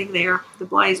still sitting there, the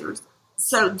Blazers.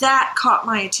 So that caught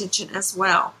my attention as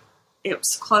well. It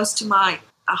was close to my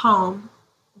home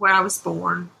where I was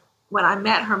born. When I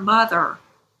met her mother,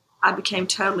 I became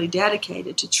totally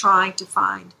dedicated to trying to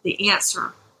find the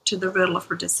answer to the riddle of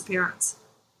her disappearance.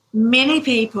 Many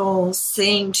people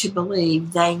seem to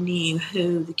believe they knew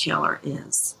who the killer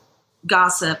is.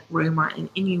 Gossip, rumor, and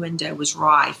innuendo was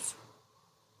rife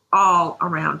all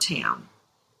around town.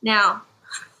 Now,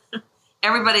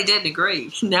 everybody didn't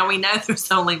agree. Now we know there's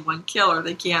only one killer.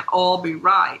 They can't all be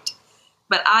right.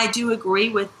 But I do agree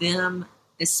with them,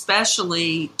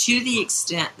 especially to the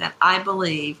extent that I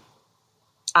believe,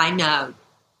 I'll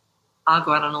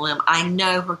go out on a limb, I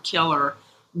know her killer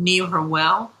knew her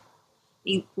well.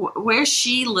 Where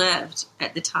she lived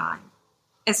at the time,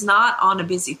 it's not on a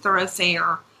busy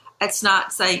thoroughfare. It's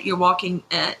not, say, you're walking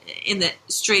in the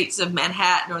streets of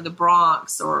Manhattan or the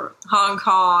Bronx or Hong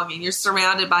Kong and you're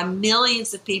surrounded by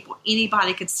millions of people.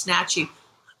 Anybody could snatch you.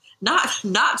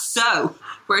 Not so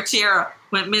where Tara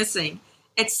went missing.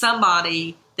 It's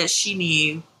somebody that she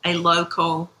knew, a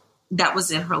local that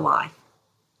was in her life.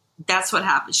 That's what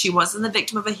happened. She wasn't the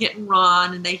victim of a hit and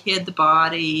run and they hid the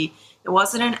body. It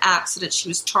wasn't an accident. She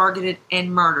was targeted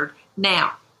and murdered.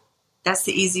 Now, that's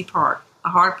the easy part. The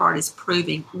hard part is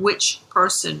proving which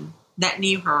person that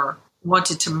knew her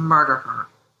wanted to murder her.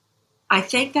 I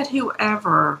think that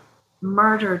whoever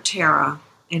murdered Tara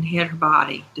and hid her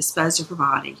body, disposed of her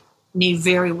body, knew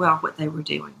very well what they were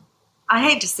doing. I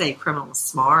hate to say a criminal is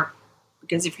smart,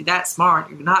 because if you're that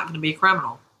smart, you're not going to be a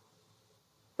criminal.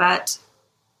 But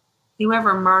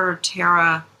whoever murdered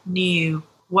Tara knew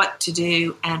what to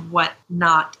do and what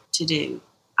not to do.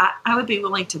 I would be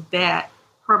willing to bet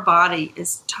her body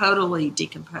is totally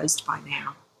decomposed by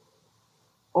now.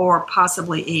 Or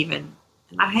possibly even,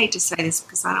 and I hate to say this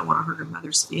because I don't want to hurt her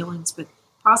mother's feelings, but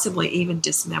possibly even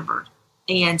dismembered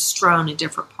and strewn in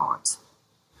different parts.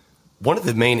 One of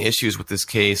the main issues with this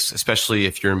case, especially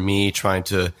if you're me trying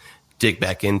to dig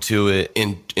back into it,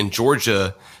 in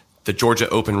Georgia, the Georgia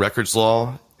Open Records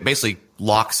Law basically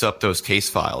locks up those case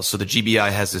files. So the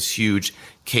GBI has this huge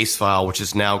case file, which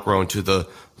has now grown to the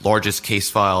largest case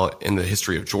file in the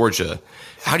history of Georgia.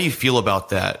 How do you feel about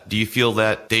that? Do you feel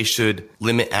that they should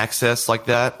limit access like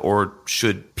that? Or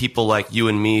should people like you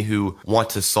and me who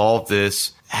want to solve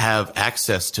this have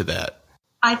access to that?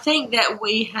 I think that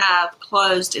we have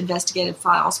closed investigative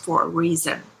files for a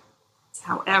reason.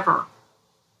 However,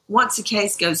 once a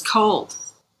case goes cold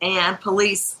and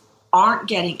police aren't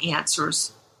getting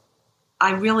answers,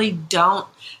 I really don't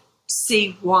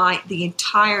see why the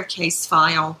entire case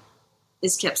file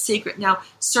is kept secret. Now,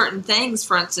 certain things,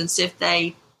 for instance, if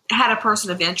they had a person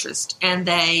of interest and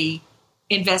they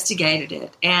investigated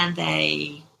it and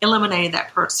they eliminated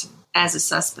that person as a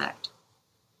suspect,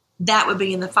 that would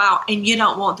be in the file, and you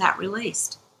don't want that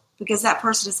released because that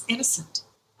person is innocent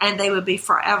and they would be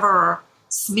forever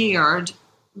smeared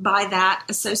by that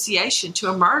association to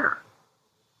a murder.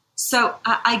 So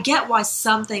I get why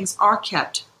some things are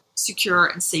kept secure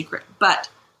and secret, but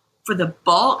for the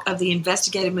bulk of the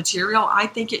investigative material, I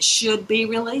think it should be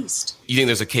released. You think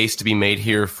there's a case to be made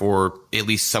here for at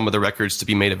least some of the records to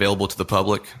be made available to the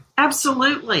public?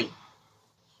 Absolutely.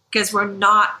 Because we're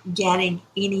not getting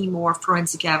any more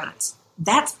forensic evidence.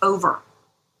 That's over.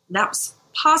 That was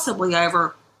possibly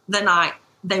over the night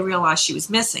they realized she was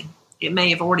missing. It may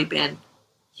have already been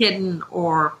hidden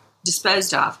or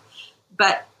disposed of.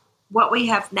 But what we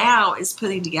have now is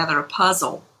putting together a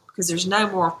puzzle because there's no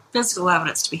more physical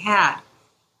evidence to be had.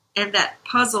 And that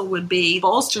puzzle would be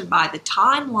bolstered by the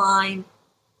timeline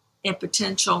and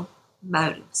potential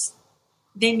motives.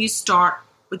 Then you start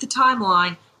with the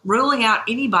timeline, ruling out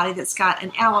anybody that's got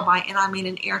an alibi, and I mean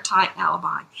an airtight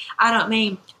alibi. I don't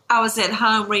mean I was at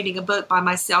home reading a book by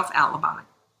myself alibi.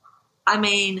 I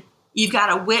mean you've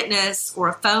got a witness or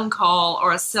a phone call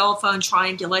or a cell phone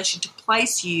triangulation to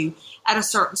place you at a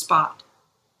certain spot.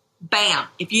 Bam.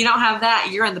 If you don't have that,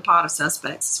 you're in the pot of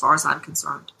suspects as far as I'm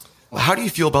concerned. How do you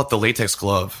feel about the latex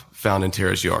glove found in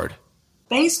Tara's yard?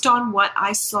 Based on what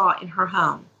I saw in her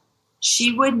home,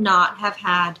 she would not have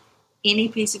had any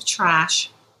piece of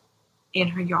trash in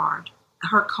her yard.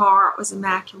 Her car was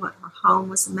immaculate. Her home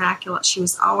was immaculate. She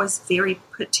was always very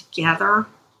put together.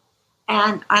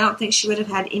 And I don't think she would have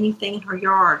had anything in her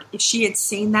yard. If she had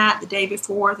seen that the day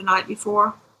before, the night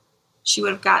before, she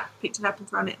would have picked it up and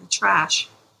thrown it in the trash,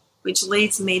 which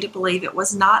leads me to believe it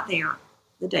was not there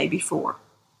the day before,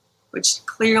 which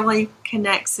clearly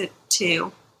connects it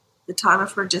to the time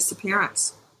of her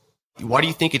disappearance. Why do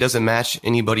you think it doesn't match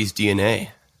anybody's DNA?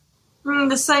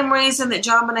 The same reason that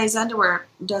JonBenét's underwear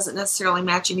doesn't necessarily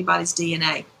match anybody's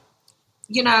DNA.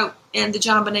 You know, in the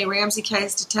JonBenet Ramsey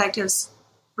case, detectives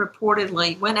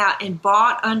reportedly went out and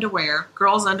bought underwear,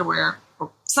 girls' underwear,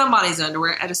 or somebody's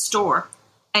underwear at a store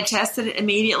and tested it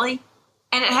immediately,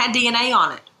 and it had DNA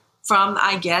on it from,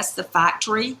 I guess, the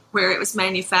factory where it was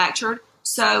manufactured.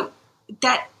 So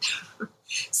that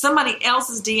somebody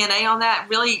else's DNA on that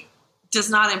really does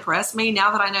not impress me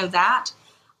now that I know that.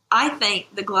 I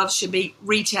think the gloves should be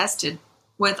retested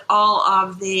with all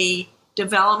of the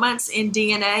developments in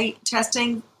DNA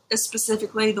testing,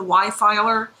 specifically the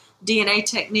Y-Filer DNA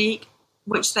technique,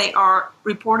 which they are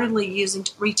reportedly using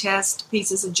to retest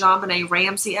pieces of JonBenet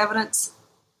Ramsey evidence.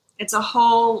 It's a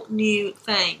whole new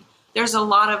thing. There's a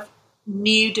lot of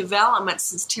new developments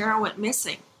since Tara went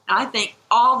missing. And I think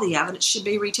all the evidence should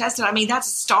be retested. I mean, that's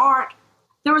a start.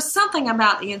 There was something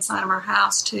about the inside of her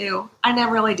house, too. I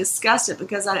never really discussed it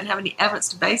because I didn't have any evidence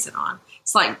to base it on.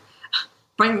 It's like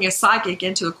bringing a psychic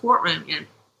into a courtroom, and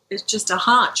it's just a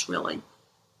hunch, really.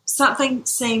 Something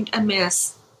seemed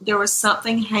amiss. There was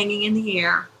something hanging in the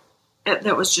air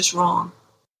that was just wrong.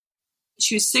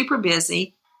 She was super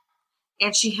busy,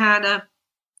 and she had a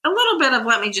little bit of,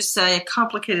 let me just say, a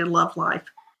complicated love life.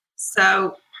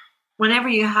 So whenever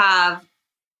you have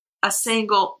a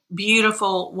single,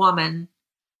 beautiful woman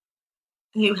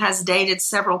who has dated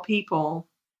several people,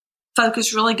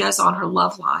 focus really goes on her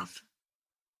love life.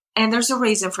 And there's a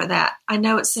reason for that. I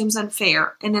know it seems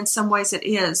unfair, and in some ways it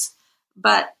is,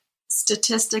 but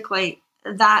statistically,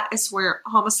 that is where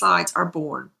homicides are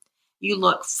born. You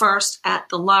look first at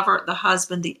the lover, the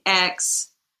husband, the ex,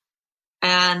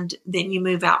 and then you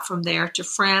move out from there to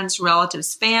friends,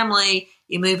 relatives, family.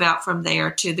 You move out from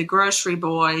there to the grocery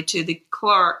boy, to the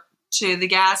clerk, to the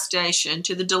gas station,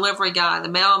 to the delivery guy, the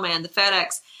mailman, the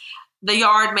FedEx, the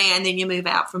yard man. Then you move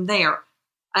out from there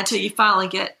until you finally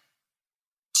get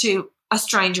to a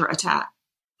stranger attack,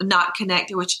 not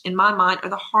connected, which in my mind are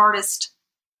the hardest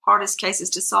cases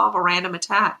to solve, a random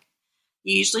attack.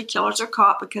 Usually killers are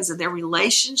caught because of their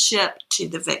relationship to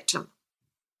the victim,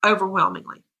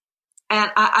 overwhelmingly. And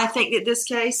I think that this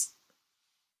case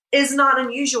is not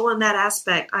unusual in that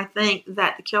aspect. I think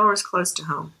that the killer is close to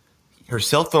home. Her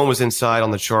cell phone was inside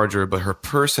on the charger, but her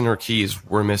purse and her keys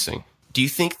were missing. Do you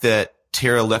think that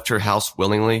Tara left her house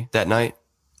willingly that night?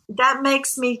 That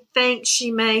makes me think she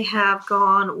may have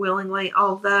gone willingly,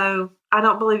 although I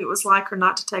don't believe it was like her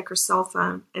not to take her cell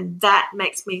phone. And that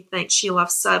makes me think she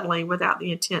left suddenly without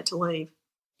the intent to leave.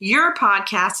 Your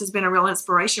podcast has been a real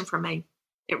inspiration for me.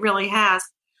 It really has.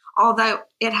 Although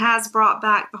it has brought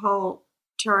back the whole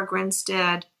Tara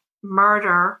Grinstead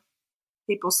murder.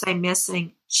 People say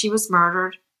missing. She was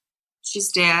murdered. She's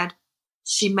dead.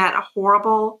 She met a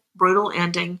horrible, brutal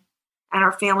ending, and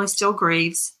her family still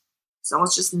grieves. So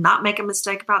let's just not make a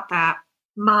mistake about that.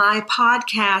 My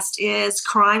podcast is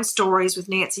Crime Stories with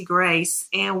Nancy Grace,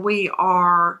 and we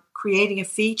are creating a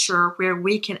feature where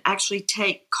we can actually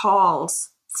take calls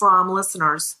from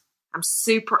listeners. I'm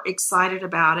super excited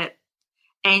about it.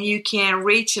 And you can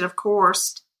reach it, of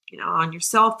course, on your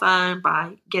cell phone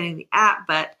by getting the app,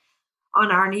 but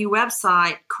on our new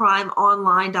website,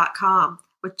 crimeonline.com,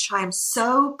 which I am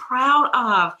so proud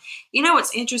of.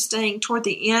 What's interesting, toward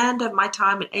the end of my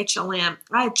time at HLM,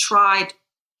 I had tried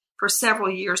for several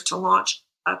years to launch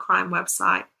a crime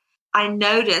website. I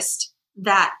noticed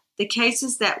that the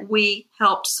cases that we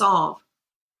helped solve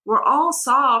were all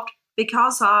solved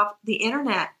because of the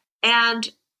internet. And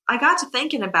I got to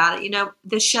thinking about it.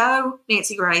 The show,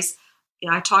 Nancy Grace,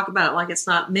 I talk about it like it's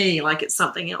not me, like it's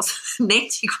something else.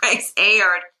 Nancy Grace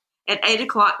aired at 8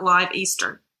 o'clock live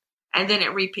Eastern, and then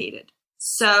it repeated.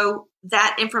 So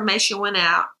that information went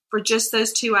out for just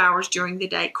those 2 hours during the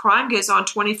day. Crime goes on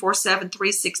 24/7,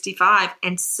 365,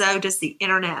 and so does the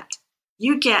internet.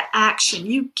 You get action,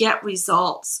 you get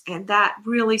results, and that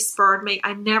really spurred me.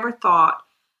 I never thought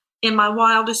in my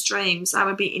wildest dreams I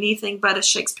would be anything but a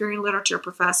Shakespearean literature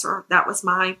professor. That was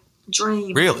my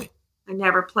dream. Really? I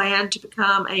never planned to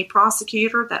become a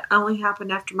prosecutor. That only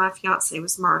happened after my fiance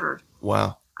was murdered.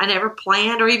 Wow. I never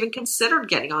planned or even considered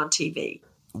getting on TV.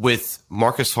 With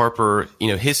Marcus Harper,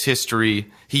 his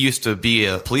history, he used to be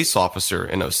a police officer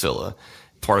in Ocilla.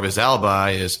 Part of his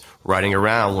alibi is riding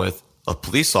around with a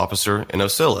police officer in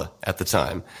Ocilla at the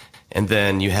time. And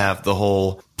then you have the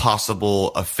whole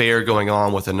possible affair going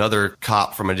on with another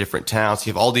cop from a different town. So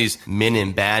you have all these men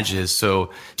in badges. So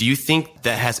do you think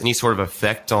that has any sort of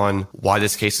effect on why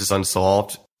this case is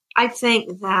unsolved? I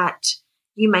think that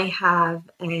you may have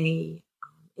a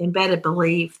embedded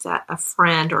belief that a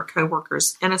friend or coworker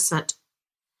is innocent,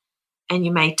 and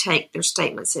you may take their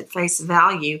statements at face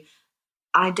value.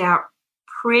 I doubt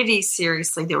pretty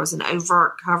seriously there was an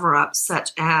overt cover-up,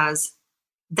 such as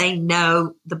they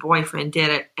know the boyfriend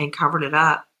did it and covered it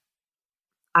up.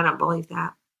 I don't believe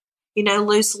that.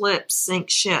 Loose lips sink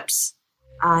ships.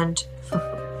 And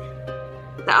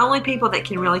the only people that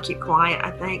can really keep quiet,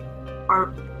 I think,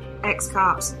 are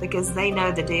ex-cops, because they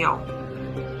know the deal.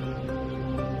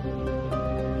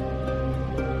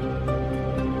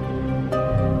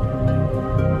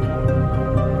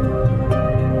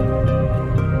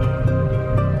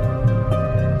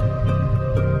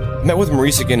 met with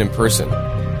Maurice again in person.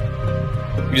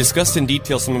 We discussed in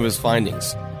detail some of his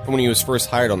findings from when he was first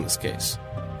hired on this case,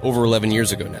 over 11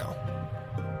 years ago now.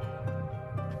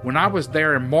 When I was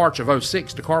there in March of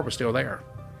 2006, the car was still there.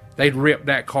 They'd ripped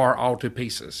that car all to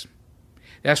pieces.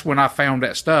 That's when I found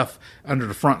that stuff under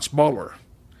the front spoiler,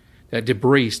 that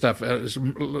debris stuff. It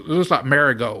looks like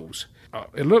marigolds.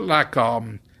 It looked like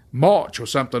mulch or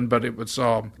something, but it was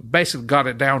basically got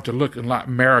it down to looking like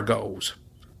marigolds.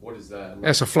 What is that?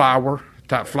 That's a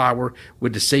type flower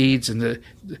with the seeds and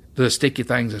the sticky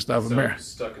things and stuff. So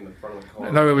stuck in the front of the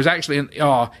car? No, it was actually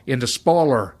in the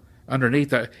spoiler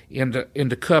underneath in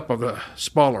the cup of the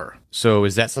spoiler. So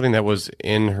is that something that was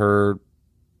in her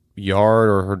yard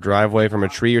or her driveway from a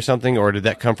tree or something, or did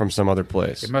that come from some other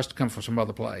place? It must have come from some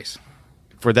other place.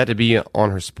 For that to be on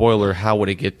her spoiler, how would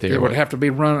it get there? It would have to be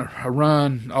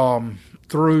run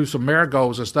through some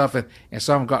marigolds and stuff, and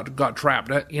some got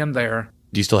trapped in there.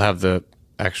 Do you still have the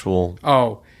actual...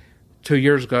 2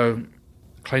 years ago,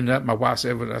 cleaning up, my wife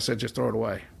said, I said, just throw it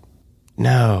away.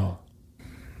 No.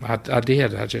 I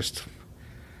did. I just...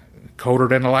 colder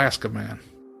than Alaska, man.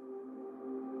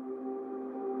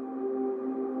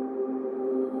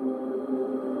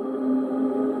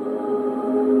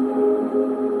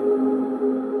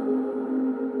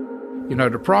 You know,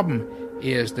 the problem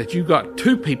is that you got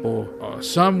two people,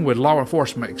 some with law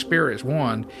enforcement experience,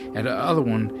 one, and the other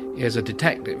one is a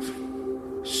detective.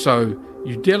 So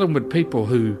you're dealing with people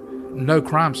who know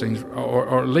crime scenes,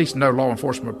 or at least know law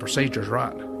enforcement procedures,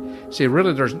 right? See,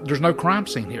 really, there's no crime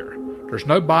scene here. There's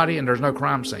no body and there's no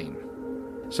crime scene.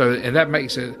 So, and that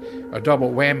makes it a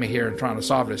double whammy here in trying to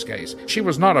solve this case. She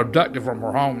was not abducted from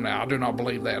her home now. I do not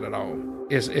believe that at all.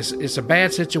 It's a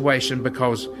bad situation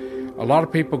because a lot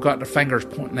of people got their fingers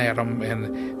pointing at them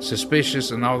and suspicious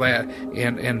and all that,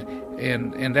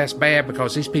 and that's bad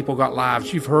because these people got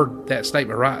lives. You've heard that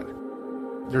statement, right?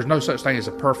 There's no such thing as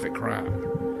a perfect crime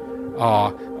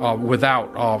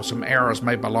without some errors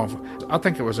made by law enforcement. I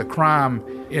think it was a crime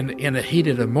in the heat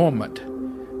of the moment,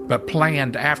 but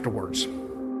planned afterwards.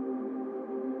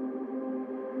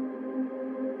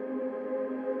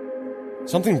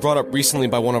 Something brought up recently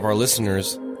by one of our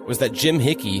listeners was that Jim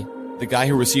Hickey, the guy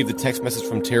who received the text message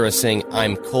from Tara saying,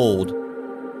 "I'm cold,"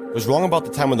 was wrong about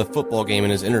the time of the football game in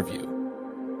his interview.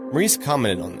 Maurice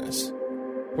commented on this.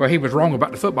 Well, he was wrong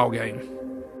about the football game.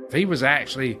 He was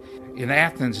actually in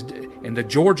Athens, and the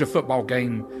Georgia football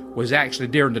game was actually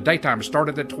during the daytime. It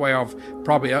started at 12,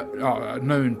 probably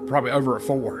noon, probably over at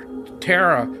 4.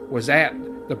 Tara was at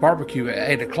the barbecue at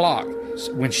 8 o'clock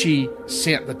when she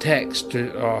sent the text to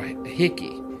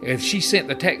Hickey. If she sent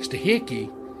the text to Hickey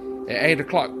at 8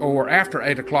 o'clock or after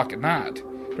 8 o'clock at night,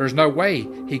 there's no way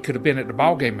he could have been at the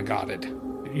ball game and got it.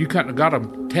 You couldn't have got a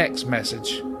text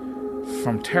message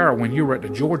from Tara when you were at the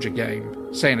Georgia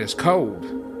game saying it's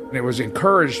cold. And it was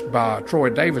encouraged by Troy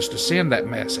Davis to send that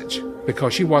message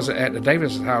because she wasn't at the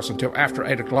Davis house until after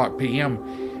 8 o'clock p.m.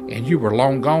 and you were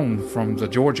long gone from the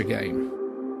Georgia game.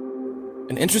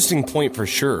 An interesting point for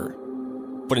sure.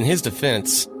 But in his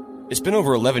defense, it's been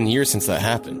over 11 years since that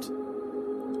happened.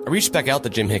 I reached back out to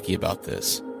Jim Hickey about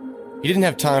this. He didn't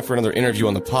have time for another interview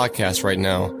on the podcast right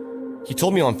now. He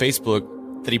told me on Facebook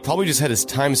that he probably just had his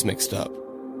times mixed up.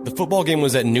 The football game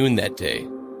was at noon that day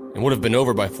and would have been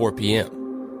over by 4 p.m.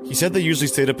 He said they usually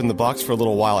stayed up in the box for a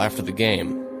little while after the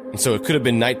game, and so it could have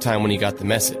been nighttime when he got the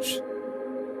message.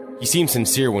 He seemed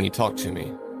sincere when he talked to me.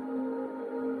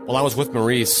 While I was with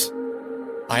Maurice,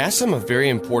 I asked him a very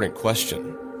important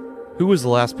question. Who was the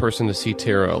last person to see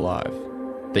Tara alive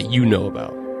that you know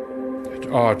about?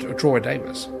 Troy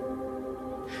Davis.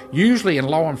 Usually in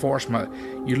law enforcement,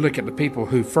 you look at the people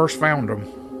who first found them,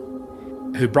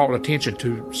 who brought attention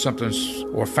to something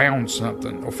or found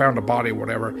something or found a body or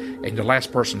whatever, and the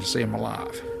last person to see him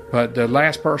alive. But the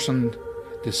last person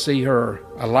to see her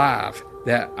alive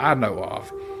that I know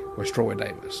of was Troy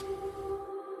Davis.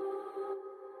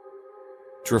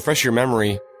 To refresh your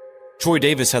memory, Troy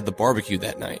Davis had the barbecue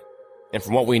that night, and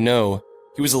from what we know,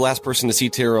 he was the last person to see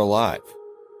Tara alive.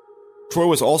 Troy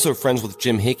was also friends with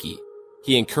Jim Hickey.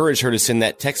 He encouraged her to send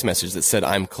that text message that said,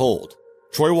 "I'm cold."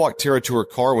 Troy walked Tara to her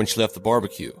car when she left the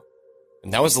barbecue,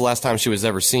 and that was the last time she was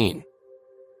ever seen.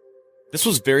 This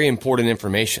was very important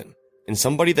information, and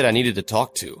somebody that I needed to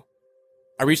talk to.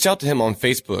 I reached out to him on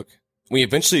Facebook. We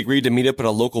eventually agreed to meet up at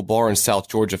a local bar in South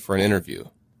Georgia for an interview.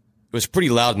 It was pretty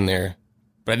loud in there,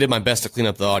 but I did my best to clean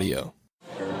up the audio.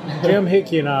 Jim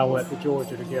Hickey and I went to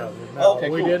Georgia together. Now,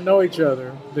 we didn't know each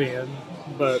other then,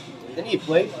 but Didn't he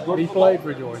play? He played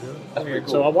for Georgia. That's pretty cool.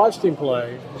 So I watched him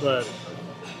play, but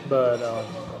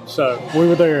so we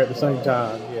were there at the same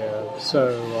time. Yeah.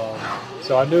 So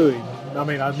I knew him, I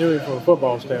mean, I knew him from a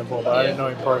football standpoint, but I didn't know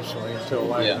him personally until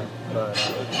later. But,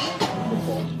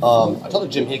 I talked to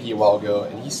Jim Hickey a while ago,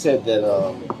 and he said that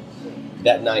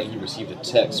that night he received a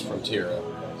text from Tara,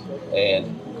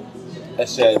 and it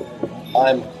said,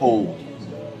 "I'm cold."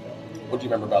 What do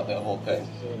you remember about that whole thing?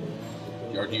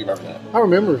 Or do you remember that? I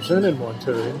remember sending one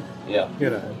to him. Yeah. You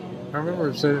know, I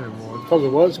remember sending him one because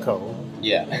it was cold.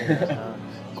 Yeah. And,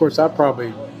 of course, I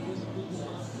probably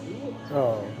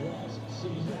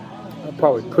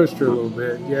pushed her a little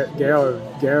bit,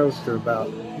 gouged her about,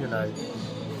 you know,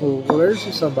 well, there's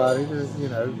just somebody that, you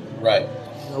know. Right.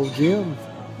 Old Jim,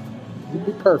 he'd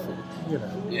be perfect, you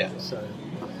know. Yeah. So,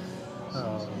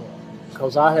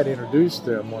 because I had introduced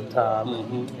them one time,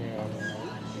 and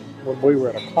when we were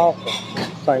at a conference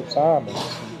in St.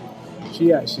 Simon's,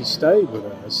 she actually stayed with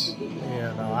us,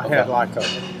 and I had like a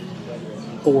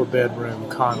 4-bedroom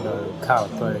condo kind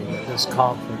of thing at this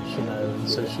conference, you know, and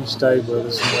so she stayed with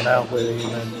us and went out with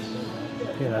him, and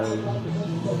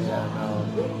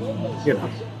you know,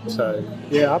 so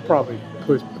yeah, I probably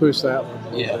pushed that one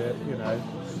a little bit, you know.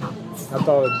 I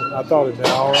thought it'd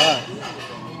been all right,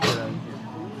 you know.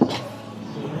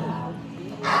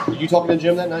 Were you talking to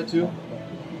Jim that night too?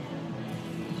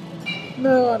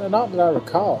 No, not that I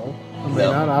recall. I mean,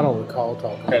 I don't recall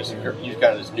talking to her. You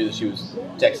kind of just knew that she was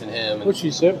texting him. And, well,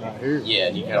 she's sitting right here. Yeah,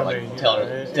 and you kind of tell him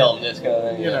this kind of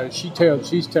thing. You know,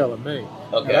 she's telling me.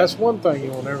 Okay. Now, that's one thing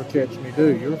you will never catch me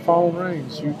do. Your phone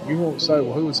rings, you won't say,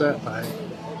 "Well, who was that thing?"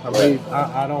 I mean,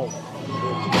 I don't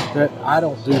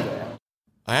do that.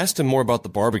 I asked him more about the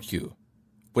barbecue,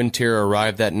 when Tara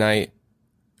arrived that night,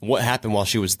 what happened while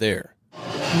she was there.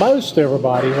 Most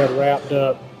everybody had wrapped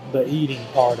up the eating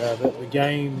part of it. The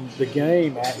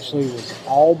game actually was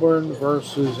Auburn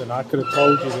versus, and I could have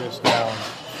told you this now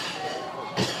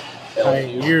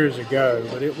years ago,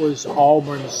 but it was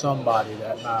Auburn somebody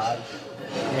that night.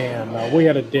 And we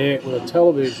had a deck with a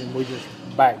television. We just,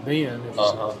 back then,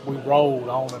 we rolled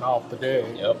on and off the deck.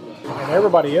 Yep. And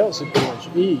everybody else had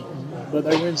finished eating, but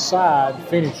they were inside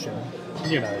finishing,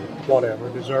 you know, whatever,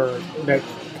 dessert, next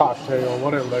cocktail,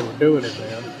 whatever they were doing it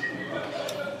then.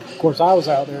 Of course, I was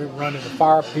out there running the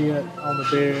fire pit on the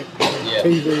deck, and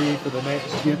TV for the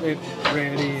next, getting it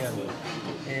ready,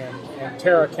 and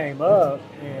Tara came up,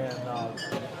 and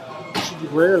she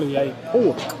rarely ate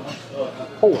pork,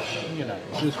 you know,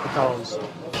 just because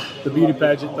the beauty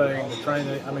pageant thing, the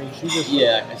training, I mean, she just,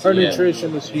 her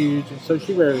nutrition was huge, and so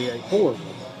she rarely ate pork.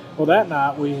 Well, that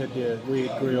night we had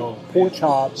grilled pork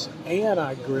chops and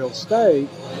I grilled steak.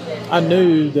 I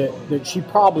knew that she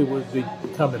probably would be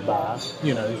coming by,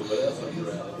 you know,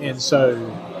 and so,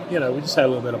 you know, we just had a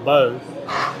little bit of both.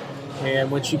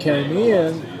 And when she came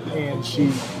in, and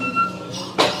she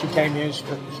came in,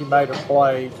 she made her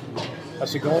plate. I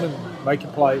said, "Go on and make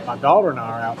your plate." My daughter and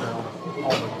I are out there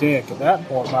on the deck at that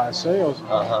point by ourselves.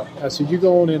 I said, "You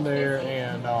go on in there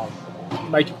and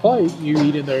make your plate. You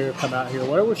eat in there, come out here."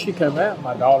 Wherever she came out,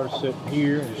 my daughter's sitting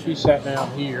here, and she sat down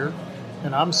here,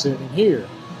 and I'm sitting here.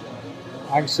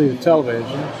 I can see the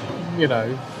television, you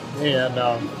know,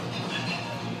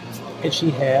 and she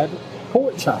had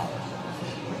pork chop.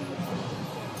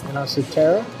 And I said,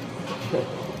 "Tara,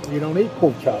 you don't eat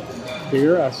pork chop,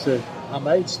 dear." I said, "I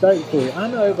made steak for you." "I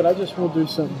know, but I just want to do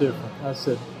something different." I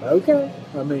said, "Okay.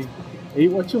 I mean,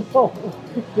 eat what you want."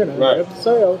 You know, right. Have to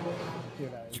sell.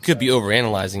 You could be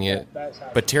overanalyzing it,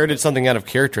 but Tara did something out of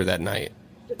character that night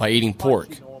by eating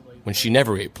pork when she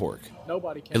never ate pork,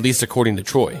 at least according to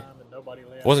Troy.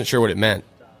 I wasn't sure what it meant,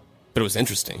 but it was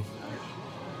interesting.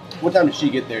 What time did she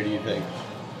get there, do you think?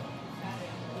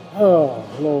 Oh,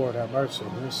 Lord have mercy.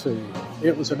 Let's see.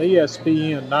 It was an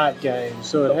ESPN night game,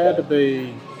 so it had to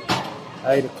be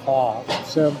 8 o'clock,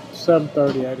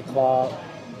 7:30, 8 o'clock.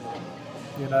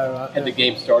 You know. Had the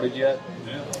game started yet?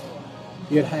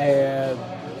 It had,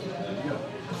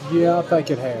 I think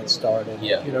it had started.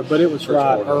 Yeah. You know, but it was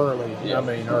right quarter. early. Yeah. I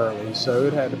mean, early. So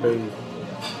it had to be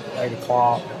 8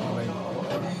 o'clock. I mean,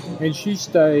 and she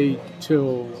stayed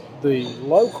till the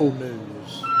local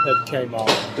news had came on,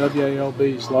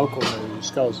 WALB's local news,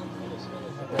 because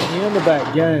at the end of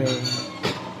that game,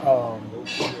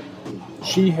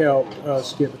 she helped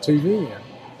us get the TV in.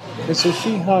 And so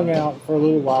she hung out for a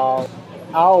little while.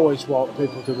 I always walk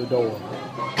people to the door.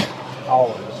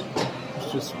 Always.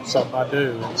 It's just something I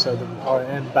do. And so,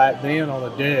 and back then on the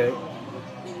deck,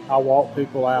 I walked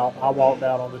people out. I walked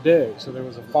out on the deck. So there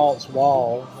was a false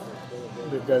wall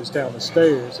that goes down the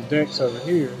stairs. The deck's over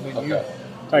here. And then you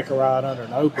take a ride under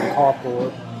an open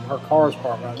carport, and her car's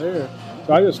parked right there.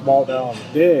 So I just walked down on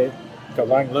the deck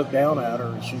because I can look down at her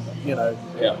and she, you know,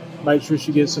 make sure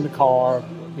she gets in the car,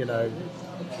 you know,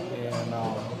 and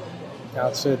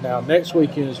I said, now next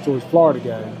weekend is Georgia Florida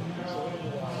game.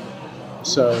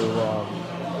 So,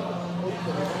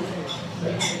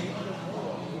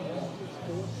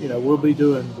 we'll be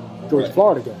doing the Georgia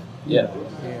Florida game. Yeah.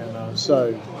 And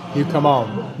so you come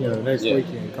on, next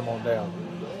weekend, come on down.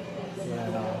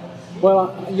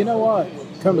 And, you know what?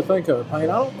 Come to think of it, Payne,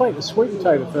 I don't think the Sweet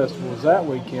Potato Festival was that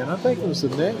weekend. I think it was the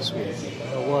next weekend.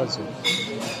 Or was it?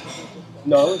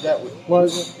 No, that was.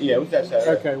 Was it? Yeah, it was that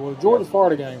Saturday. Okay, well, the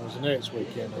Georgia-Florida game was the next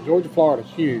weekend.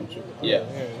 Georgia-Florida's huge. Yeah.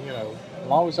 And, as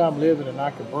long as I'm living and I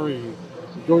can breathe,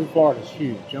 Georgia-Florida's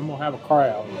huge. I'm going to have a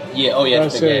crowd. Yeah, oh yeah, I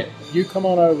said, you come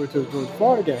on over to the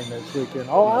Georgia-Florida game next weekend.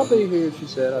 Oh, I'll be here, she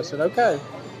said. I said, okay.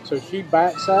 So she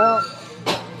backs out,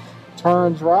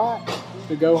 turns right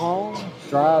to go home,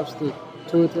 drives the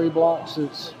 2 or 3 blocks,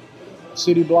 it's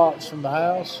city blocks from the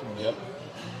house. Yep.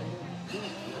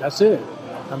 That's it.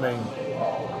 I mean,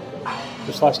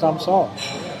 just last time I saw her.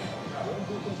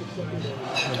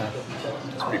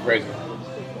 It's pretty crazy.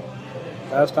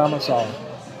 Last time I saw her.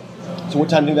 So what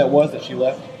time do you think that was that she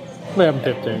left?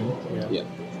 11:15. Yeah.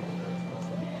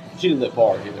 She didn't live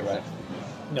far either, right?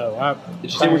 No,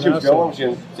 Did she say where she was going? She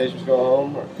didn't say she was going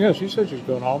home? Or? Yeah, she said she was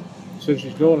going home. Said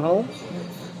she's going home.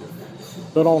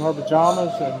 Put on her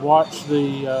pajamas and watch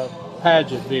the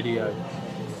pageant video.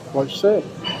 What she said.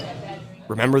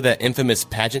 Remember that infamous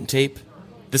pageant tape?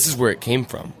 This is where it came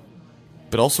from.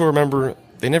 But also remember,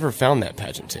 they never found that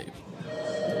pageant tape.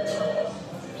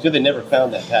 So they never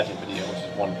found that pageant video, which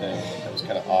is one thing that was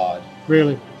kind of odd.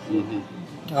 Really? Mm-hmm.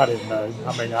 I didn't know.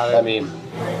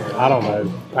 I don't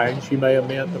know. Payne, she may have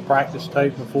meant the practice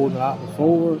tape before the night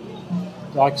before.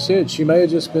 Like I said, she may have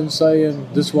just been saying,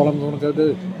 this is what I'm going to go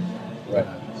do. Right.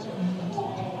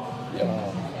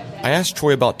 I asked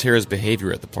Troy about Tara's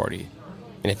behavior at the party,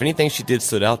 and if anything she did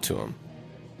stood out to him.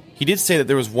 He did say that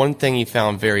there was one thing he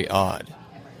found very odd.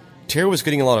 Tara was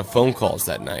getting a lot of phone calls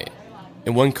that night,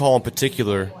 and one call in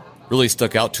particular really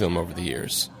stuck out to him over the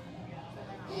years.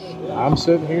 I'm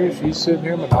sitting here, she's sitting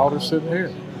here, my daughter's sitting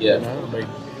here. Yeah.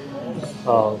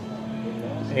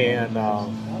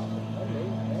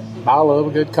 I love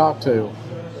a good cocktail.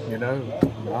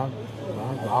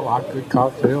 I like a good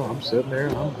cocktail. I'm sitting there,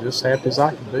 I'm just happy as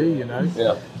I can be,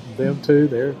 Yeah. Them two,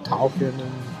 they're talking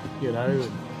and,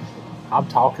 I'm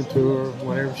talking to her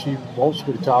whenever she wants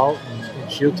me to talk,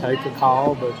 and she'll take a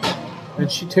call,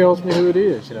 and she tells me who it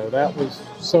is. That was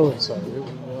so-and-so.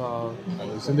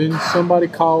 And then somebody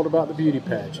called about the beauty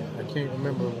pageant. I can't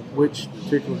remember which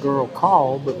particular girl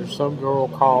called, but there's some girl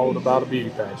called about a beauty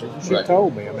pageant. She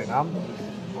told me. I mean,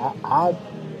 I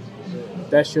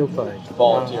that's your thing.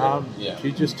 Volunteering.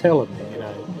 She's just telling me,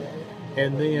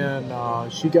 And then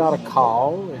she got a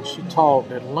call, and she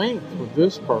talked at length with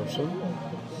this person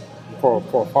for a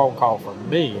phone call from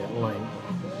me at length.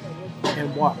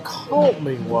 And what caught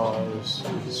me was,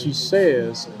 she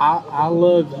says, I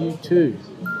love you too.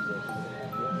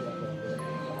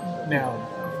 Now,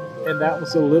 and that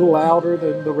was a little louder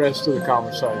than the rest of the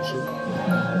conversation.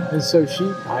 And so she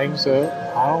hangs up.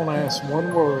 I don't ask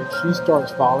one word. She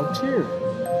starts volunteering.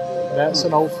 That's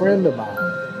an old friend of mine.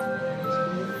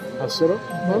 I said,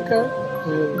 okay.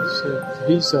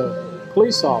 He's a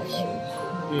police officer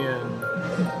in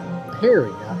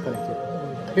Perry, I think.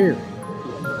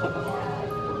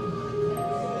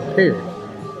 Perry.